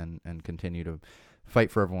illness and continue to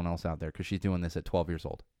fight for everyone else out there, because she's doing this at 12 years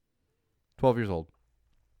old. 12 years old.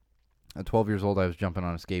 At 12 years old, I was jumping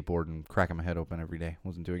on a skateboard and cracking my head open every day.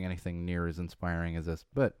 Wasn't doing anything near as inspiring as this,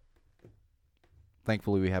 but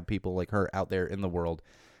thankfully, we have people like her out there in the world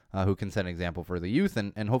who can set an example for the youth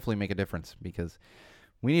and hopefully make a difference, because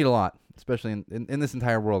we need a lot, especially in this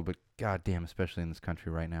entire world, but goddamn, especially in this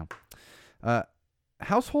country right now.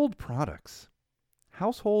 Household products.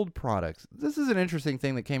 Household products. This is an interesting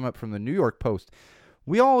thing that came up from the New York Post.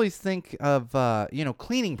 We always think of,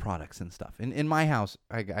 cleaning products and stuff. In my house,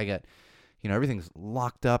 I get... everything's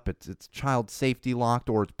locked up. It's child safety locked,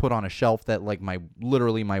 or it's put on a shelf that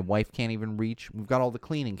my wife can't even reach. We've got all the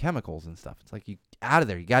cleaning chemicals and stuff. It's like, you out of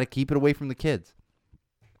there. You got to keep it away from the kids.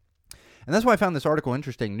 And that's why I found this article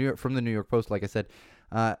interesting from the New York Post, like I said,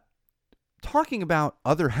 talking about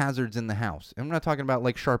other hazards in the house. And I'm not talking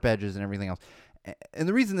about sharp edges and everything else. And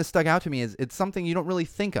the reason this stuck out to me is it's something you don't really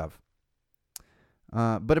think of.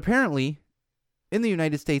 But apparently, in the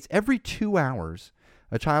United States, every 2 hours,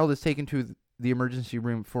 a child is taken to the emergency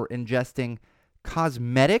room for ingesting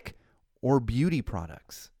cosmetic or beauty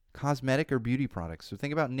products. Cosmetic or beauty products. So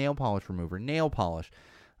think about nail polish remover, nail polish,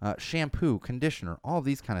 shampoo, conditioner, all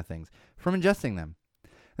these kind of things, from ingesting them.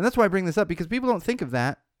 And that's why I bring this up, because people don't think of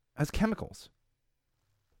that as chemicals.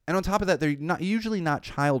 And on top of that, they're usually not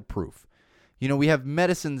child-proof. We have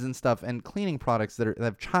medicines and stuff and cleaning products that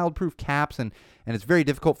have child-proof caps, and it's very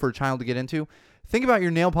difficult for a child to get into. Think about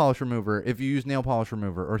your nail polish remover if you use nail polish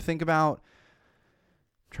remover. Or think about,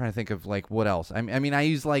 I'm trying to think of what else. I mean, I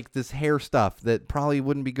use this hair stuff that probably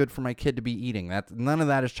wouldn't be good for my kid to be eating. None of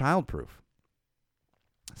that is childproof.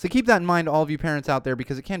 So keep that in mind, all of you parents out there,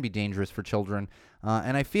 because it can be dangerous for children.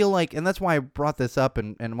 And I feel and that's why I brought this up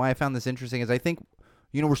and why I found this interesting, is I think,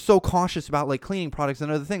 we're so cautious about cleaning products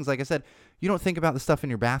and other things. Like I said, you don't think about the stuff in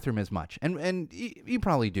your bathroom as much. And you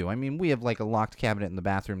probably do. I mean, we have a locked cabinet in the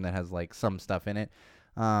bathroom that has some stuff in it.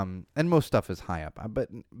 And most stuff is high up.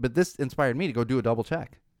 But this inspired me to go do a double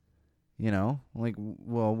check.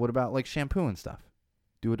 Well, what about shampoo and stuff?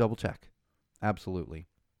 Do a double check. Absolutely.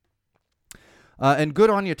 And good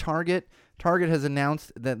on you, Target. Target has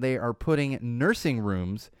announced that they are putting nursing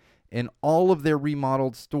rooms in all of their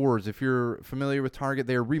remodeled stores. If you're familiar with Target,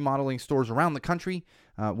 they are remodeling stores around the country.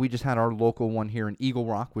 We just had our local one here in Eagle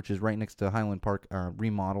Rock, which is right next to Highland Park,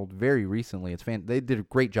 remodeled very recently. They did a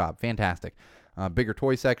great job. Fantastic. Bigger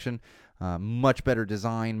toy section, much better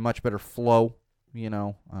design, much better flow, and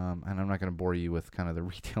I'm not going to bore you with kind of the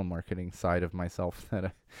retail marketing side of myself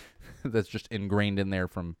that's just ingrained in there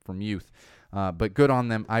from youth. But good on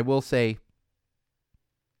them. I will say,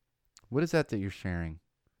 what is that you're sharing?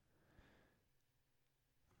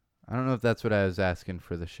 I don't know if that's what I was asking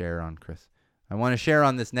for the share on, Chris. I want to share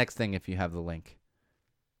on this next thing if you have the link.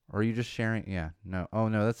 Or are you just sharing? Yeah, no. Oh,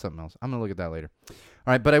 no, that's something else. I'm going to look at that later. All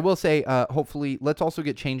right, but I will say, hopefully, let's also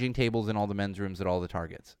get changing tables in all the men's rooms at all the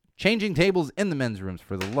Targets. Changing tables in the men's rooms,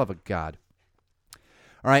 for the love of God.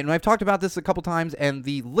 All right, and I've talked about this a couple times, and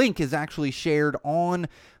the link is actually shared on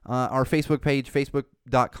our Facebook page,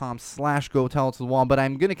 facebook.com/Go Tell It to the Wall, but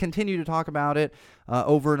I'm going to continue to talk about it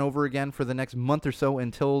over and over again for the next month or so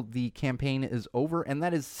until the campaign is over, and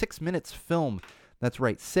that is 6 Minutes Film. That's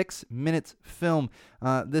right, 6 Minutes Film.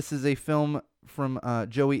 This is a film from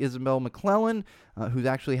Joey Isabel McClellan, who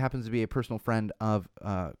actually happens to be a personal friend of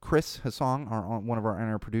Chris Hassong, one of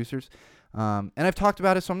our producers. And I've talked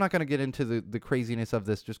about it, so I'm not going to get into the craziness of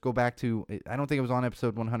this. Just go back to, I don't think it was on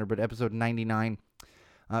episode 100, but episode 99.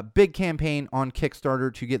 Big campaign on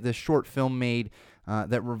Kickstarter to get this short film made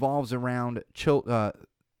that revolves around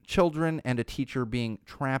children and a teacher being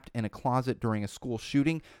trapped in a closet during a school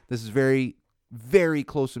shooting. This is very, very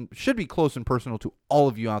close and should be close and personal to all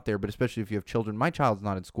of you out there, but especially if you have children. My child's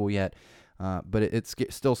not in school yet. But it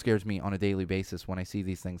still scares me on a daily basis when I see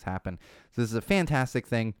these things happen. So this is a fantastic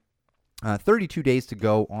thing. 32 days to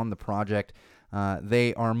go on the project.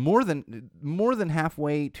 They are more than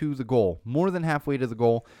halfway to the goal.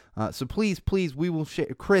 So please, we will share.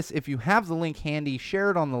 Chris, if you have the link handy,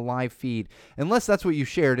 share it on the live feed. Unless that's what you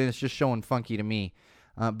shared and it's just showing funky to me.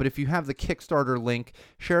 But if you have the Kickstarter link,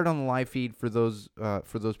 share it on the live feed for those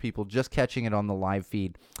people just catching it on the live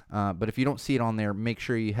feed. But if you don't see it on there, make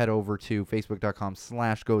sure you head over to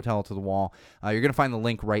facebook.com/Go Tell It to the Wall. You're going to find the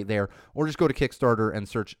link right there, or just go to Kickstarter and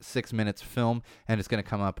search 6 Minutes Film, and it's going to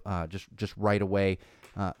come up just right away.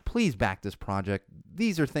 Please back this project.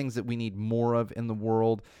 These are things that we need more of in the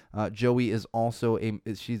world. Joey is also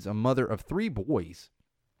she's a mother of 3 boys,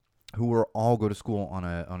 who are all go to school on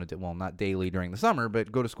a well, not daily during the summer, but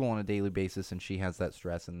go to school on a daily basis, and she has that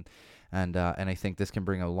stress, and I think this can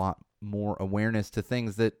bring a lot more awareness to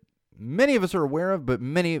things that many of us are aware of, but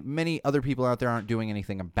many other people out there aren't doing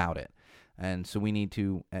anything about it. And so we need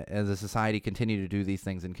to, as a society, continue to do these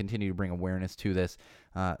things and continue to bring awareness to this,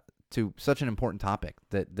 to such an important topic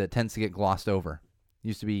that tends to get glossed over. It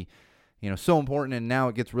used to be, so important, and now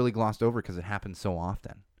it gets really glossed over because it happens so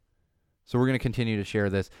often. So we're going to continue to share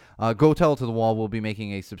this. Go Tell It to the Wall will be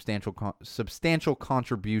making a substantial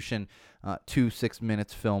contribution to 6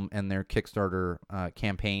 Minutes Film and their Kickstarter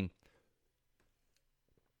campaign.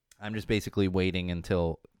 I'm just basically waiting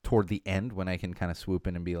until toward the end when I can kind of swoop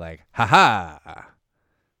in and be like, ha-ha!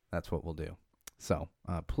 That's what we'll do. So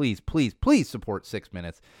please support 6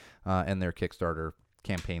 Minutes and their Kickstarter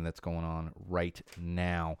campaign that's going on right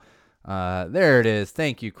now. There it is.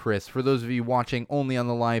 Thank you, Chris. For those of you watching only on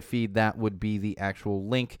the live feed, that would be the actual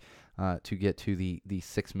link to get to the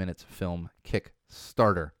 6 Minutes Film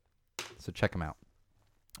Kickstarter. So check them out.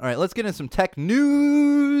 All right, let's get into some tech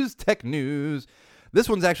news. This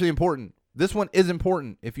one's actually important. This one is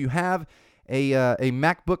important. If you have a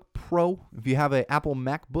MacBook Pro, if you have an Apple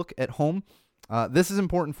MacBook at home, this is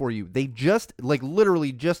important for you. They just,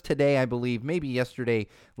 literally just today, I believe, maybe yesterday,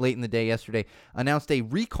 late in the day yesterday, announced a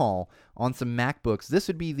recall on some MacBooks. This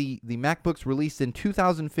would be the MacBooks released in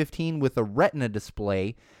 2015 with a Retina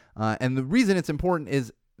display. And the reason it's important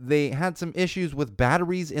is they had some issues with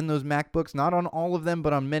batteries in those MacBooks, not on all of them,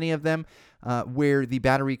 but on many of them, where the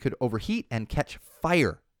battery could overheat and catch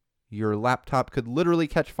fire. Your laptop could literally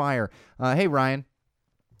catch fire. Hey, Ryan.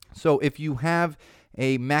 So if you have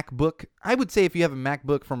a MacBook, I would say if you have a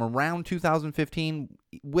MacBook from around 2015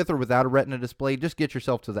 with or without a Retina display, just get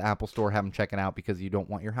yourself to the Apple Store, have them check it out because you don't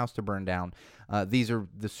want your house to burn down. These are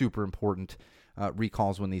the super important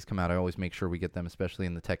recalls when these come out. I always make sure we get them, especially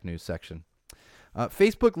in the tech news section.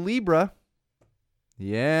 Facebook Libra.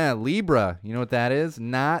 Yeah, Libra. You know what that is?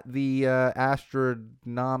 Not the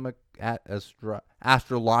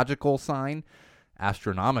astrological sign.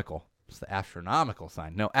 Astronomical. It's the astronomical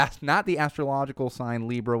sign. No, not the astrological sign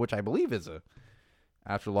Libra, which I believe is a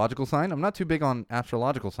astrological sign. I'm not too big on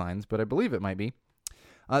astrological signs, but I believe it might be.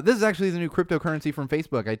 This is actually the new cryptocurrency from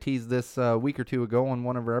Facebook. I teased this a week or two ago on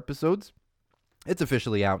one of our episodes. It's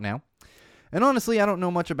officially out now. And honestly, I don't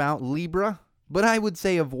know much about Libra, but I would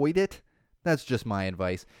say avoid it. That's just my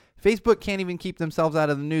advice. Facebook can't even keep themselves out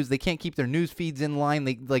of the news. They can't keep their news feeds in line.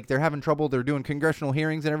 They're having trouble. They're doing congressional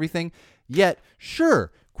hearings and everything. Yet,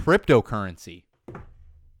 sure, cryptocurrency.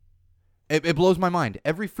 It blows my mind.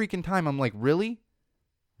 Every freaking time I'm like, really?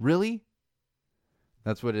 Really?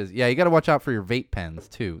 That's what it is. Yeah, you got to watch out for your vape pens,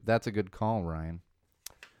 too. That's a good call, Ryan.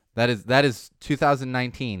 That is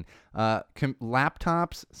 2019.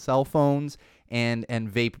 Laptops, cell phones, and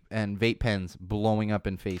vape pens blowing up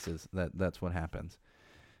in faces. That's what happens.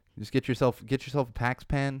 Just get yourself a PAX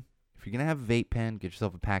pen. If you're gonna have a vape pen, get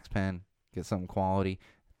yourself a PAX pen. Get something quality.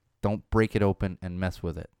 Don't break it open and mess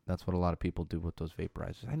with it. That's what a lot of people do with those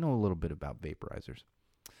vaporizers. I know a little bit about vaporizers.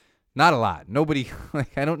 Not a lot. Nobody,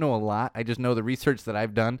 like, I don't know a lot. I just know the research that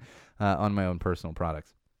I've done on my own personal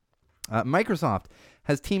products. Microsoft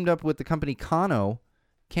has teamed up with the company Kano,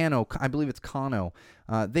 I believe it's Kano.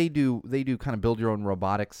 They do kind of build your own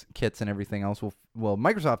robotics kits and everything else. Well,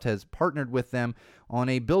 Microsoft has partnered with them on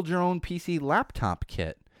a build your own PC laptop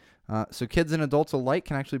kit. So kids and adults alike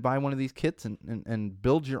can actually buy one of these kits and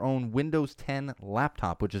build your own Windows 10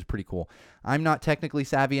 laptop, which is pretty cool. I'm not technically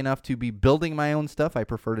savvy enough to be building my own stuff. I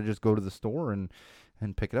prefer to just go to the store and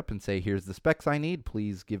pick it up and say, here's the specs I need.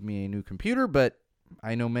 Please give me a new computer. But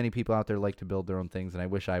I know many people out there like to build their own things, and I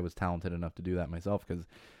wish I was talented enough to do that myself because,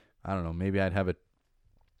 I don't know, maybe I'd have a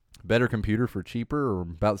better computer for cheaper or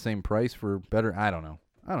about the same price for better. I don't know.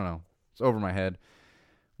 It's over my head.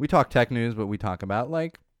 We talk tech news, but we talk about,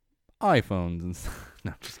 like, iPhones and stuff.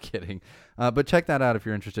 No, just kidding. But check that out if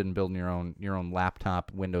you're interested in building your own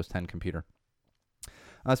laptop Windows 10 computer.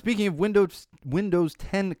 Speaking of Windows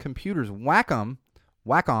 10 computers, Wacom.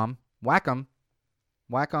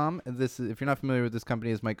 This, if you're not familiar with this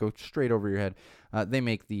company, this might go straight over your head. They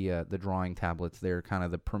make the drawing tablets. They're kind of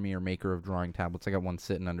the premier maker of drawing tablets. I got one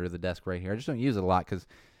sitting under the desk right here. I just don't use it a lot because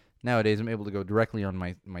nowadays I'm able to go directly on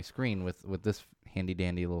my screen with this handy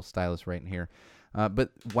dandy little stylus right in here. But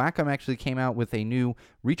Wacom actually came out with a new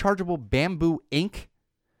rechargeable bamboo ink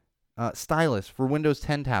stylus for Windows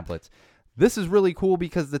 10 tablets. This is really cool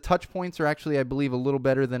because the touch points are actually, I believe, a little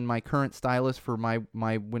better than my current stylus for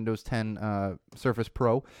my Windows 10 Surface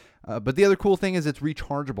Pro. But the other cool thing is it's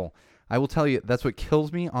rechargeable. I will tell you, that's what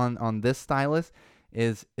kills me on this stylus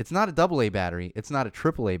is it's not a AA battery. It's not a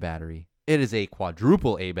AAA battery. It is a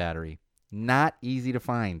quadruple A battery. Not easy to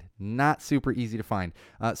find. Not super easy to find.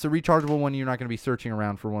 So rechargeable one, you're not going to be searching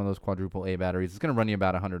around for one of those quadruple A batteries. It's going to run you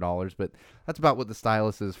about $100, but that's about what the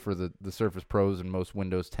stylus is for the Surface Pros and most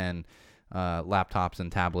Windows 10 laptops and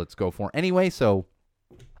tablets go for anyway. So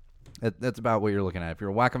that's about what you're looking at. If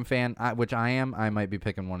you're a Wacom fan, which I am, I might be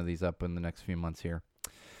picking one of these up in the next few months here.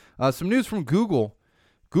 Some news from Google.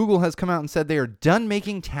 Google has come out and said they are done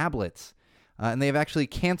making tablets, and they have actually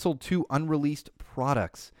canceled 2 unreleased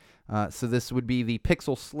products. So this would be the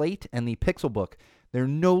Pixel Slate and the Pixelbook. They're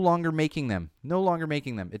no longer making them.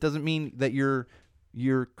 It doesn't mean that your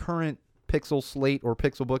current Pixel Slate or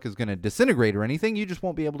Pixelbook is going to disintegrate or anything. You just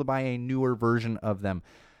won't be able to buy a newer version of them.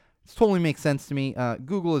 This totally makes sense to me.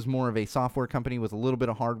 Google is more of a software company with a little bit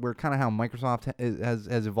of hardware, kind of how Microsoft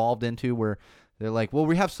has evolved into, where they're like, well,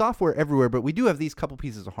 we have software everywhere, but we do have these couple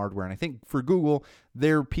pieces of hardware. And I think for Google,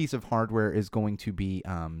 their piece of hardware is going to be,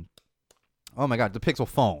 the Pixel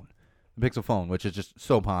phone. The Pixel phone, which is just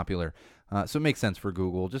so popular. So it makes sense for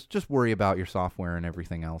Google. Just worry about your software and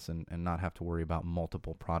everything else and not have to worry about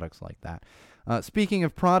multiple products like that. Speaking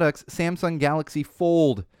of products, Samsung Galaxy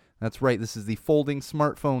Fold. That's right. This is the folding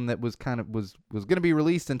smartphone that was going to be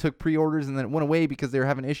released and took pre-orders, and then it went away because they were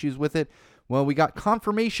having issues with it. Well, we got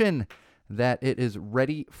confirmation that it is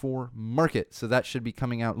ready for market. So that should be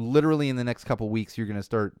coming out literally in the next couple weeks. You're going to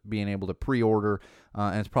start being able to pre-order,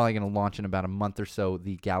 and it's probably going to launch in about a month or so,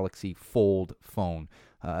 the Galaxy Fold phone.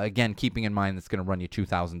 Again, keeping in mind that's going to run you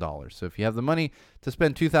 $2,000. So if you have the money to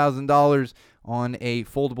spend $2,000 on a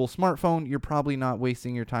foldable smartphone, you're probably not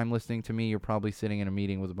wasting your time listening to me. You're probably sitting in a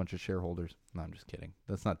meeting with a bunch of shareholders. No, I'm just kidding.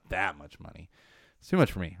 That's not that much money. It's too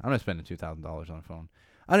much for me. I'm not spending $2,000 on a phone.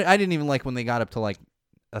 I didn't even like when they got up to like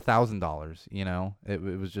 $1,000. You know,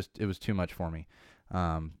 it was too much for me.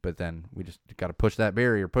 But then we just got to push that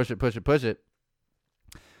barrier, push it.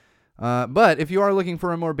 But if you are looking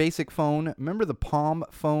for a more basic phone, remember the Palm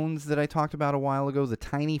phones that I talked about a while ago? The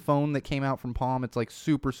tiny phone that came out from Palm. It's like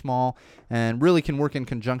super small and really can work in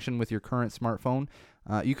conjunction with your current smartphone.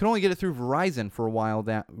 You can only get it through Verizon for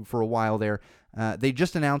a while there. They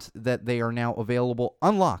just announced that they are now available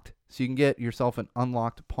unlocked. So you can get yourself an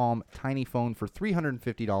unlocked Palm tiny phone for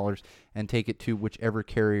 $350 and take it to whichever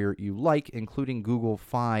carrier you like, including Google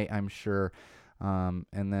Fi, I'm sure. And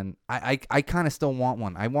then I kind of still want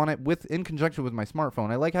one. I want it in conjunction with my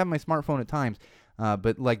smartphone. I like having my smartphone at times,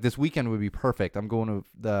 but like this weekend would be perfect. I'm going to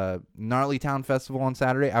the Gnarly Town Festival on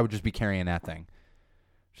Saturday. I would just be carrying that thing.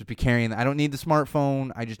 I don't need the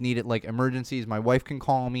smartphone. I just need it like emergencies. My wife can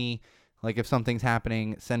call me. Like if something's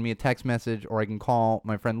happening, send me a text message, or I can call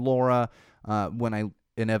my friend Laura when I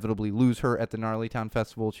inevitably lose her at the Gnarly Town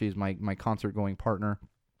Festival. She's my concert going partner,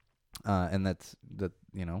 and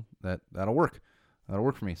that'll work. That'll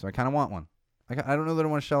work for me. So I kind of want one. I don't know that I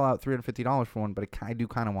want to shell out $350 for one, but I do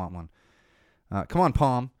kind of want one. Come on,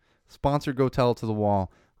 Palm. Sponsor Go Tell It to the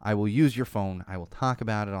Wall. I will use your phone. I will talk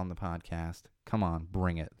about it on the podcast. Come on,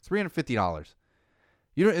 bring it. $350.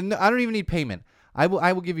 I don't even need payment. I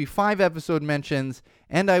will give you 5 episode mentions,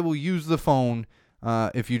 and I will use the phone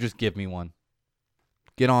if you just give me one.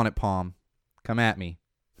 Get on it, Palm. Come at me.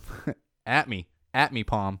 At me,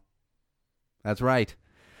 Palm. That's right.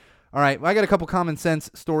 All right, I got a couple common sense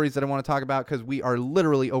stories that I want to talk about because we are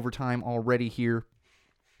literally over time already here.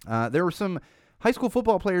 There were some high school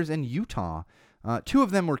football players in Utah. Two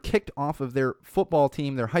of them were kicked off of their football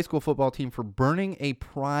team, their high school football team, for burning a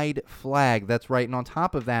pride flag. That's right. And on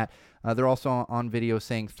top of that, they're also on video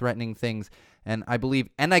saying threatening things. And I believe,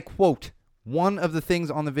 and I quote, one of the things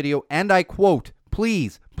on the video, and I quote,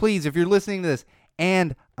 please, if you're listening to this,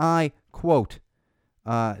 and I quote,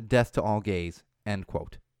 death to all gays, end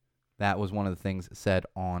quote. That was one of the things said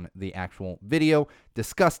on the actual video.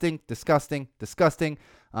 Disgusting.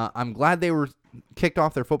 I'm glad they were kicked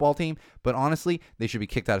off their football team, but honestly, they should be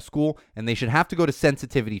kicked out of school, and they should have to go to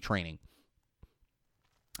sensitivity training.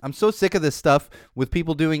 I'm so sick of this stuff with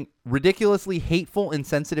people doing ridiculously hateful,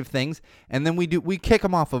 insensitive things, and then we kick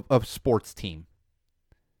them off of a sports team.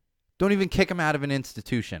 Don't even kick them out of an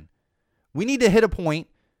institution. We need to hit a point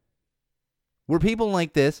where people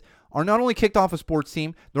like this are not only kicked off a sports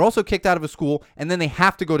team, they're also kicked out of a school, and then they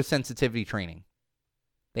have to go to sensitivity training.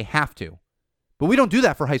 They have to. But we don't do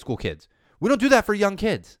that for high school kids. We don't do that for young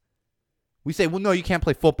kids. We say, well, no, you can't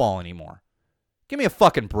play football anymore. Give me a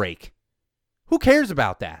fucking break. Who cares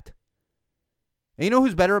about that? And you know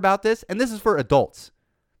who's better about this? And this is for adults.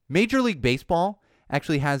 Major League Baseball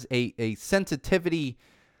actually has a sensitivity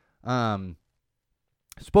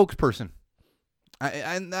spokesperson.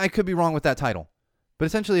 I could be wrong with that title. But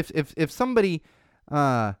essentially, if somebody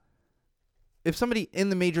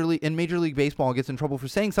in Major League Baseball gets in trouble for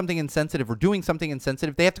saying something insensitive or doing something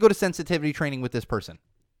insensitive, they have to go to sensitivity training with this person.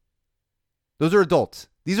 Those are adults.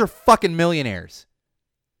 These are fucking millionaires.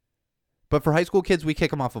 But for high school kids, we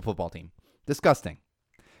kick them off a football team. Disgusting.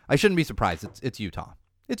 I shouldn't be surprised. It's Utah.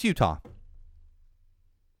 It's Utah.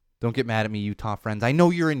 Don't get mad at me, Utah friends. I know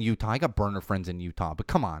you're in Utah. I got burner friends in Utah. But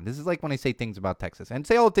come on. This is like when I say things about Texas. And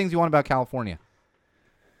say all the things you want about California.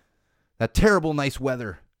 That terrible nice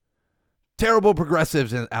weather. Terrible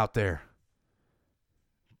progressives out there.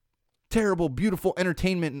 Terrible, beautiful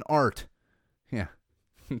entertainment and art. Yeah.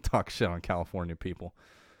 Talk shit on California people.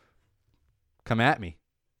 Come at me.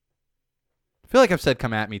 I feel like I've said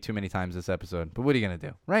come at me too many times this episode. But what are you going to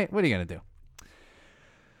do? Right? What are you going to do?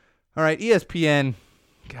 All right, ESPN.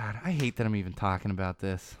 God, I hate that I'm even talking about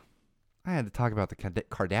this. I had to talk about the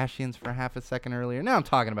Kardashians for half a second earlier. Now I'm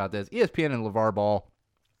talking about this. ESPN and LeVar Ball.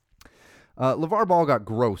 LeVar Ball got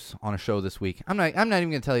gross on a show this week. I'm not even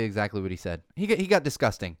going to tell you exactly what he said. He got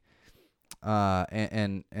disgusting,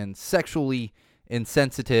 and sexually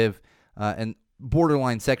insensitive, and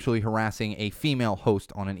borderline sexually harassing a female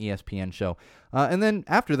host on an ESPN show. And then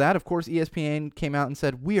after that, of course, ESPN came out and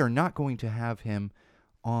said, we are not going to have him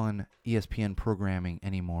on ESPN programming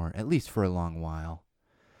anymore, at least for a long while.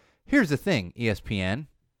 Here's the thing, ESPN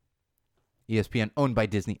owned by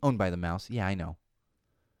Disney, owned by the mouse. Yeah, I know.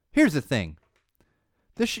 Here's the thing.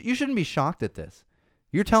 You shouldn't be shocked at this.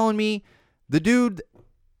 You're telling me the dude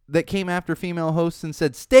that came after female hosts and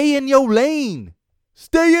said, stay in your lane.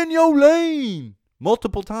 Stay in your lane.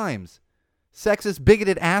 Multiple times. Sexist,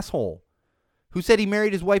 bigoted asshole who said he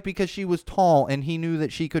married his wife because she was tall and he knew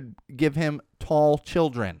that she could give him tall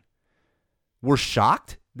children. We're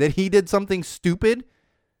shocked that he did something stupid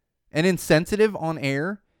and insensitive on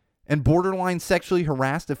air and borderline sexually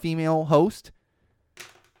harassed a female host.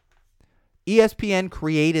 ESPN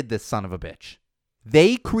created this son of a bitch.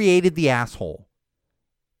 They created the asshole.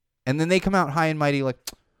 And then they come out high and mighty like,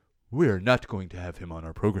 we're not going to have him on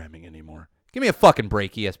our programming anymore. Give me a fucking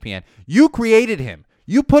break, ESPN. You created him.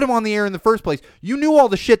 You put him on the air in the first place. You knew all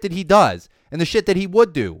the shit that he does and the shit that he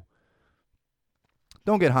would do.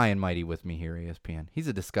 Don't get high and mighty with me here, ESPN. He's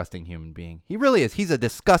a disgusting human being. He really is. He's a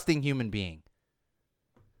disgusting human being.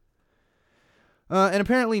 And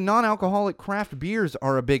apparently non-alcoholic craft beers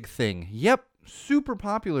are a big thing. Yep, super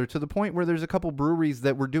popular to the point where there's a couple breweries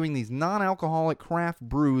that were doing these non-alcoholic craft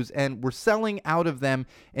brews and were selling out of them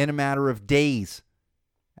in a matter of days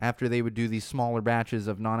after they would do these smaller batches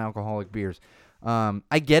of non-alcoholic beers.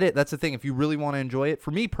 I get it. That's the thing. If you really want to enjoy it.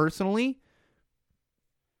 For me personally,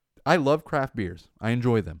 I love craft beers. I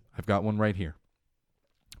enjoy them. I've got one right here.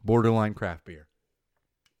 Borderline craft beer.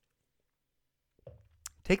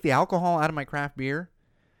 Take the alcohol out of my craft beer.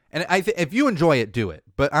 And if you enjoy it, do it.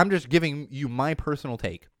 But I'm just giving you my personal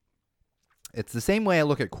take. It's the same way I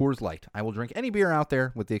look at Coors Light. I will drink any beer out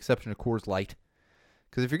there with the exception of Coors Light.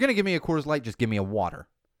 Because if you're going to give me a Coors Light, just give me a water.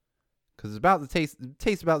 Because it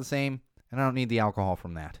tastes about the same, and I don't need the alcohol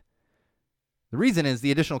from that. The reason is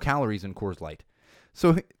the additional calories in Coors Light.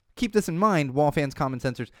 So keep this in mind, Wall fans, common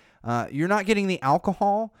sensors. You're not getting the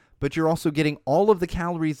alcohol, but you're also getting all of the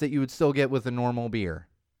calories that you would still get with a normal beer.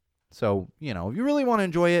 So, if you really want to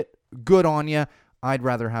enjoy it, good on you. I'd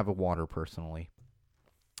rather have a water personally.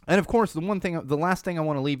 And of course, the last thing I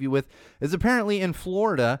want to leave you with is apparently in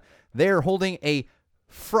Florida, they're holding a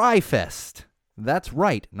Fry Fest. That's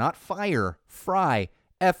right, not fire, fry,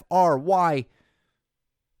 Frye,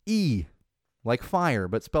 like fire,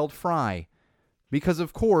 but spelled fry. Because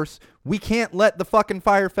of course, we can't let the fucking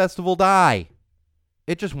Fire Festival die.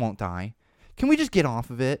 It just won't die. Can we just get off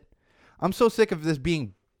of it? I'm so sick of this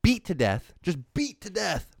being beat to death. Just beat to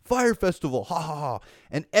death. Fire Festival. Ha ha ha.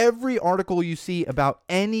 And every article you see about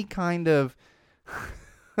any kind of...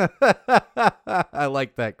 I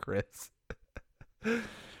like that, Chris.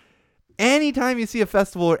 Anytime you see a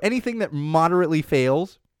festival or anything that moderately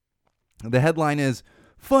fails, the headline is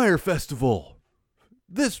Fire Festival.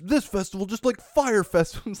 This festival just like Fire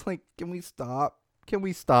Festival. It's like, can we stop? Can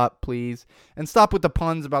we stop, please? And stop with the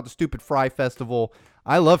puns about the stupid Fry Festival.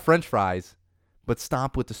 I love French fries, but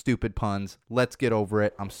stop with the stupid puns. Let's get over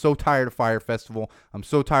it. I'm so tired of Fire Festival. I'm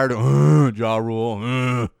so tired of Ja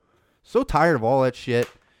Rule. So tired of all that shit.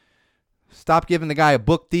 Stop giving the guy a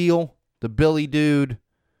book deal. The Billy dude.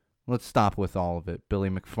 Let's stop with all of it. Billy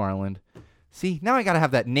McFarland. See, now I got to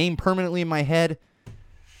have that name permanently in my head.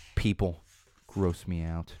 People gross me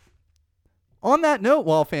out. On that note,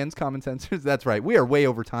 Wall fans, common sensors, that's right. We are way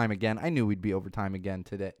over time again. I knew we'd be over time again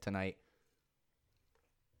tonight.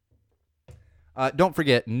 Don't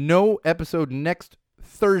forget, no episode next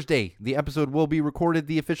Thursday. The episode will be recorded.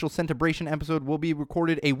 The official Centibration episode will be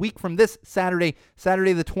recorded a week from this Saturday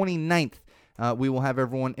the 29th. We will have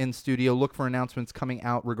everyone in studio. Look for announcements coming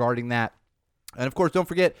out regarding that. And, of course, don't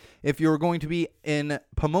forget, if you're going to be in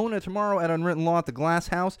Pomona tomorrow at Unwritten Law at the Glass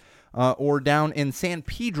House or down in San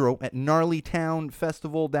Pedro at Gnarly Town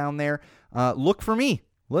Festival down there, look for me.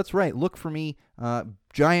 That's right. Look for me.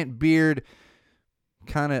 Giant beard,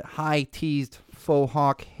 kind of high-teased faux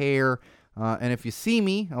hawk hair. And if you see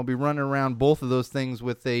me, I'll be running around both of those things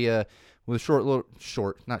with a shorter.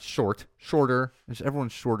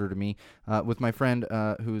 Everyone's shorter to me. With my friend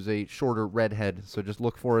who's a shorter redhead. So just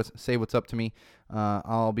look for us. Say what's up to me.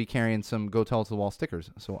 I'll be carrying some Go Tell to the Wall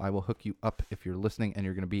stickers. So I will hook you up if you're listening and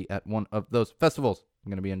you're going to be at one of those festivals. I'm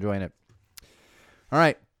going to be enjoying it. All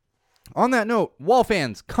right. On that note, Wall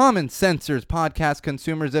fans, common sensors, podcast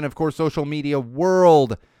consumers, and of course social media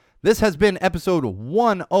world. This has been episode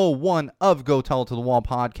 101 of Go Tell to the Wall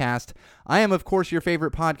podcast. I am, of course, your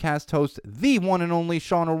favorite podcast host, the one and only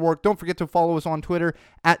Sean O'Rourke. Don't forget to follow us on Twitter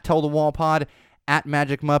at Tell the Wall Pod, at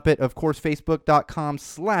Magic Muppet, of course,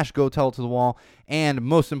 Facebook.com/Go Tell to the Wall, and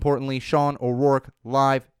most importantly,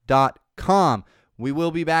 SeanO'RourkeLive.com. We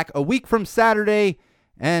will be back a week from Saturday,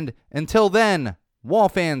 and until then, Wall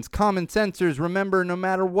fans, common sensors, remember, no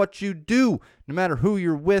matter what you do, no matter who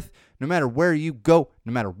you're with, no matter where you go,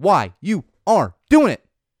 no matter why you are doing it,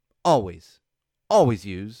 always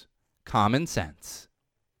use common sense.